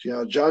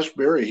Josh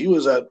Berry, he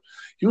was at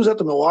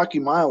the Milwaukee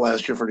Mile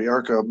last year for the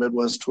ARCA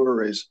Midwest Tour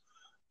race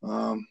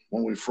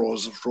when we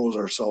froze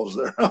ourselves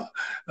there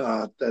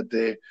that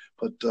day.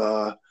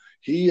 But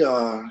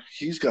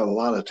he's got a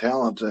lot of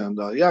talent, and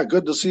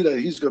good to see that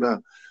he's going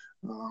to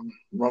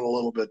run a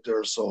little bit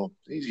there. So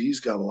he's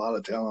got a lot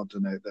of talent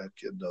in that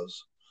kid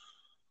does.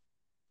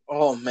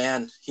 Oh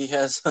man, he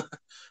has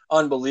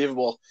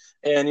unbelievable.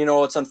 And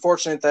it's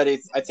unfortunate that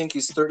I think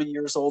he's 30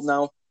 years old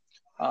now.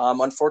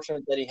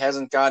 Unfortunate that he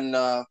hasn't gotten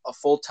a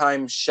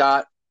full-time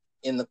shot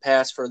in the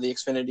past for the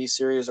Xfinity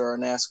Series or a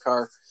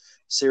NASCAR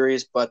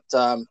Series, but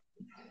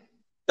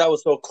that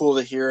was so cool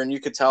to hear, and you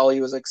could tell he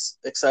was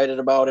excited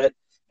about it.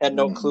 Had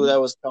no clue that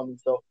was coming.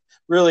 So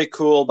really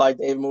cool by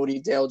Dave Moody,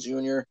 Dale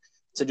Jr.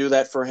 to do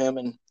that for him,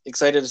 and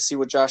excited to see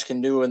what Josh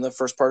can do in the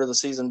first part of the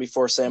season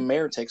before Sam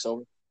Mayer takes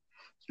over.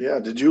 Yeah.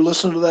 Did you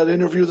listen to that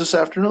interview this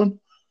afternoon?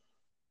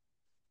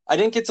 I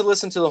didn't get to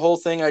listen to the whole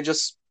thing. I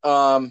just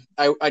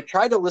I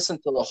tried to listen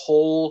to the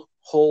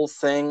whole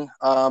thing,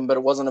 but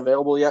it wasn't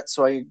available yet.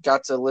 So I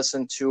got to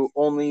listen to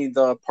only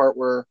the part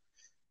where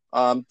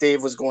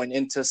Dave was going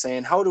into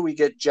saying, how do we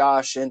get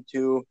Josh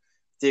into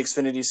the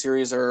Xfinity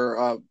Series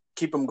or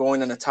keep him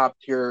going in the top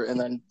tier? And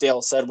then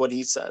Dale said what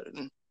he said,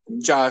 and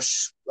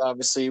Josh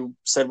obviously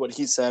said what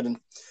he said. And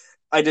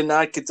I did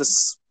not get to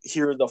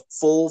hear the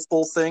full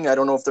thing. I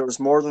don't know if there was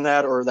more than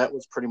that or that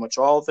was pretty much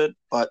all of it,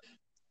 but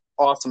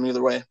awesome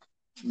either way.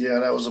 Yeah,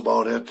 that was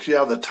about it.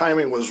 Yeah, the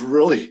timing was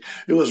really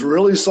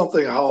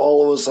something how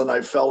all of a sudden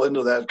I fell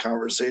into that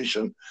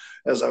conversation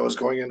as I was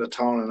going into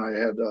town, and I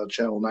had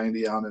Channel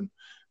 90 on,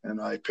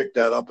 and I picked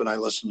that up and I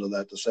listened to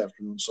that this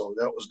afternoon. So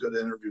that was a good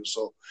interview.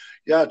 So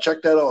yeah,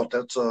 check that out.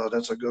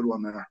 That's a good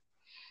one there.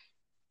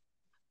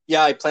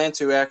 Yeah, I plan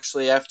to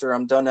actually after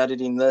I'm done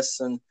editing this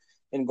and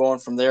going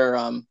from there.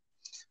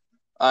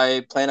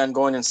 I plan on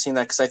going and seeing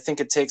that because I think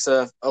it takes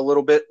a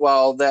little bit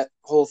while that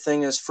whole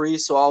thing is free.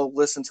 So I'll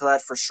listen to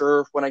that for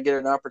sure when I get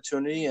an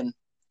opportunity, and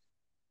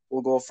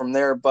we'll go from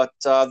there. But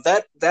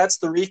that's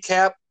the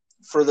recap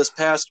for this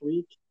past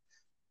week.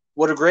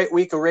 What a great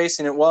week of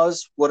racing it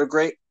was. What a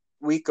great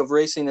week of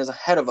racing is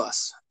ahead of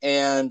us.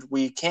 And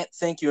we can't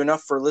thank you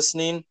enough for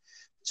listening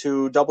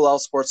to Double L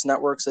Sports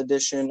Network's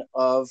edition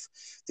of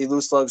the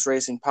Loose Lugs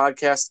Racing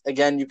Podcast.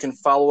 Again, you can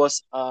follow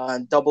us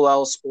on Double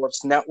L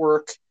Sports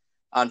Network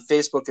on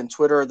Facebook and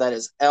Twitter. That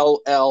is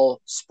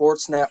LL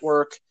Sports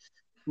Network.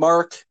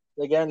 Mark,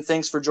 again,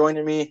 thanks for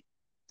joining me.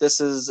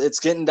 It's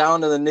getting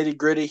down to the nitty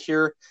gritty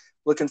here.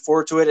 Looking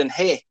forward to it. And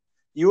hey,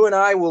 you and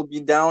I will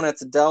be down at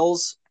the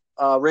Dells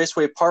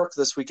Raceway Park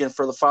this weekend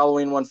for the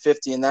following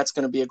 150, and that's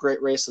going to be a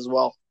great race as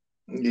well.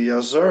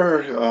 Yes,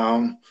 sir.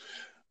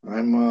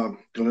 I'm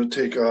going to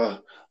take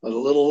a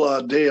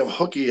little day of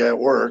hooky at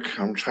work.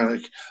 I'm trying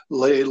to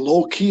lay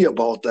low key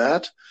about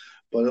that,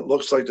 but it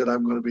looks like that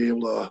I'm going to be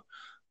able to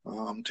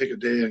take a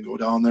day and go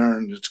down there,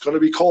 and it's going to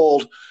be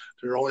cold.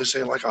 They're only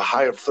saying like a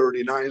high of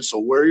 39, so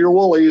wear your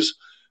woolies.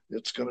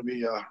 It's going to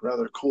be a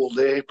rather cool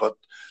day, but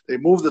they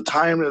moved the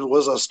time. It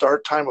was a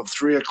start time of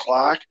 3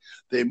 o'clock.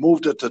 They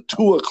moved it to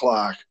 2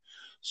 o'clock,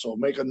 so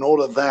make a note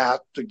of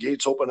that. The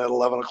gates open at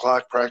 11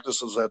 o'clock.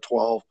 Practice is at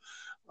 12.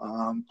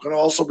 Going to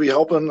also be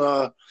helping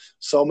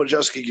sell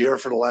Majeski gear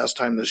for the last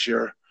time this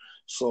year,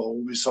 so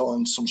we'll be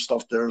selling some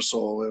stuff there.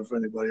 So if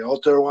anybody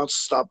out there wants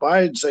to stop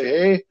by and say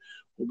hey,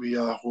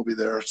 we'll be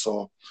there.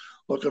 So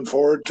looking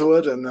forward to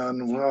it, and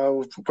then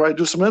we'll probably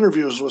do some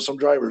interviews with some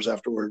drivers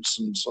afterwards,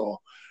 and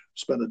so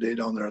spend a day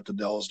down there at the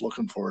Dells.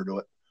 Looking forward to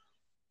it.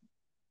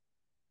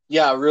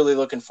 Yeah, really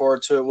looking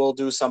forward to it. We'll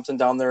do something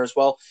down there as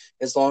well,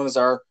 as long as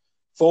our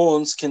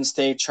phones can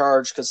stay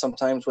charged, because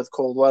sometimes with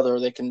cold weather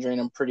they can drain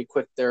them pretty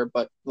quick there.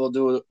 But we'll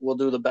do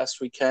the best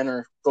we can,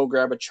 or go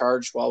grab a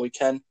charge while we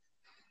can,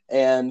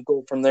 and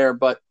go from there.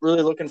 But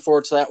really looking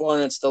forward to that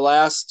one. It's the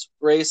last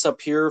race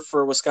up here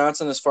for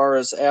Wisconsin as far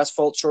as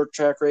asphalt short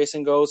track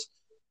racing goes.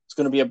 It's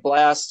going to be a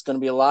blast. It's going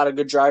to be a lot of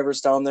good drivers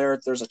down there.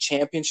 There's a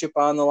championship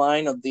on the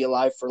line of the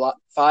Alive for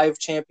 5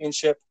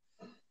 championship,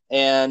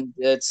 and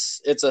it's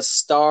a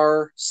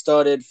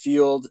star-studded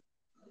field.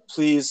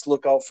 Please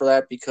look out for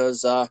that,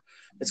 because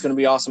it's going to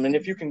be awesome. And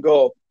if you can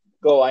go.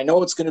 I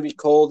know it's going to be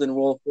cold, and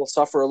we'll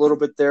suffer a little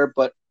bit there,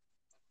 but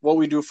what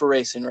we do for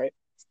racing, right?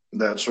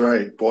 That's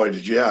right. Boy,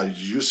 did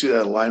you see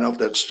that lineup?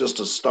 That's just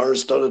as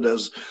star-studded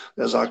as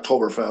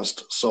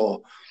Oktoberfest.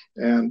 So,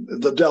 and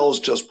the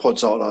Dells just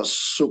puts out a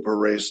super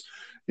race.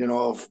 You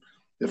know,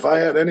 if I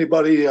had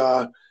anybody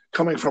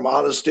coming from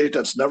out of state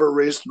that's never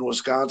raced in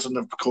Wisconsin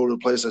to go to a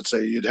place, I'd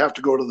say you'd have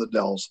to go to the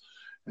Dells.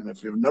 And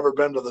if you've never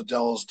been to the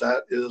Dells,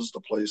 that is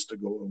the place to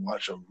go and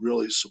watch a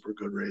really super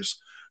good race.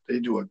 They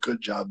do a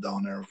good job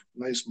down there.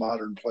 Nice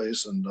modern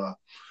place, and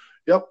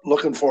yep,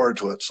 looking forward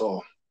to it.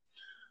 So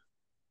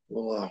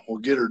we'll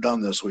get her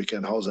done this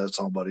weekend. How's that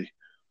sound, buddy?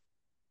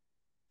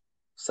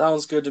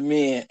 Sounds good to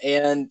me.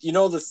 And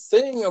the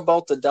thing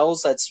about the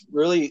Dells that's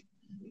really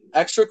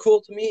extra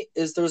cool to me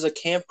is there's a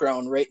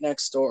campground right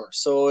next door.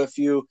 So if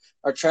you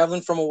are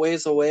traveling from a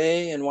ways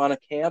away and want to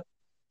camp,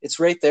 it's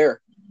right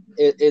there.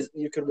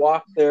 You could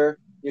walk there.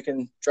 You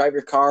can drive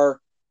your car.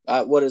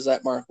 What is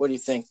that, Mark? What do you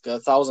think?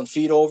 1,000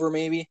 feet over,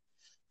 maybe?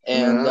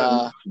 And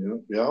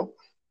yeah.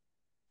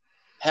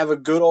 Have a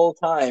good old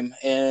time.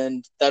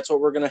 And that's what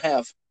we're going to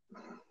have.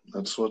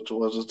 That's what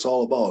it's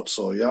all about.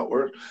 So yeah,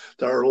 we're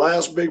our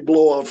last big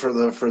blowout for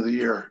the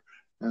year,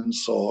 and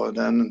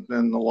then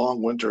the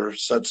long winter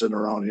sets in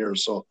around here.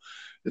 So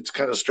it's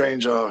kind of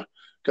strange.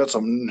 Got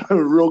some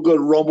real good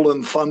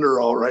rumbling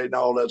thunder out right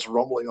now. That's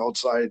rumbling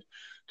outside.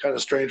 Kind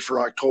of strange for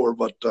October,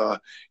 but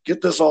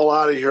get this all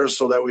out of here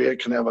so that we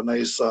can have a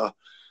nice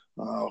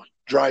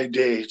dry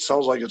day. It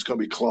sounds like it's going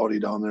to be cloudy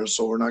down there,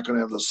 so we're not going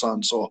to have the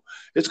sun. So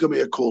it's going to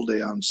be a cool day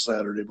on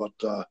Saturday,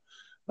 but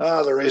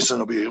The racing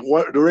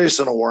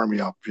will warm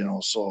you up,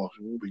 so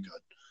we'll be good.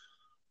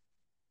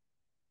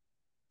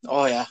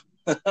 Oh yeah,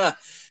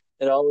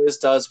 it always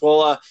does.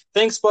 Well,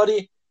 thanks,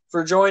 buddy,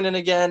 for joining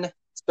again.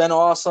 It's been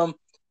awesome,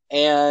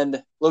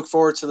 and look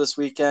forward to this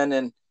weekend.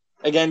 And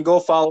again, go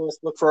follow us,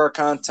 look for our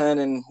content,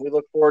 and we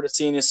look forward to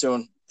seeing you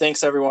soon.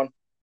 Thanks, everyone.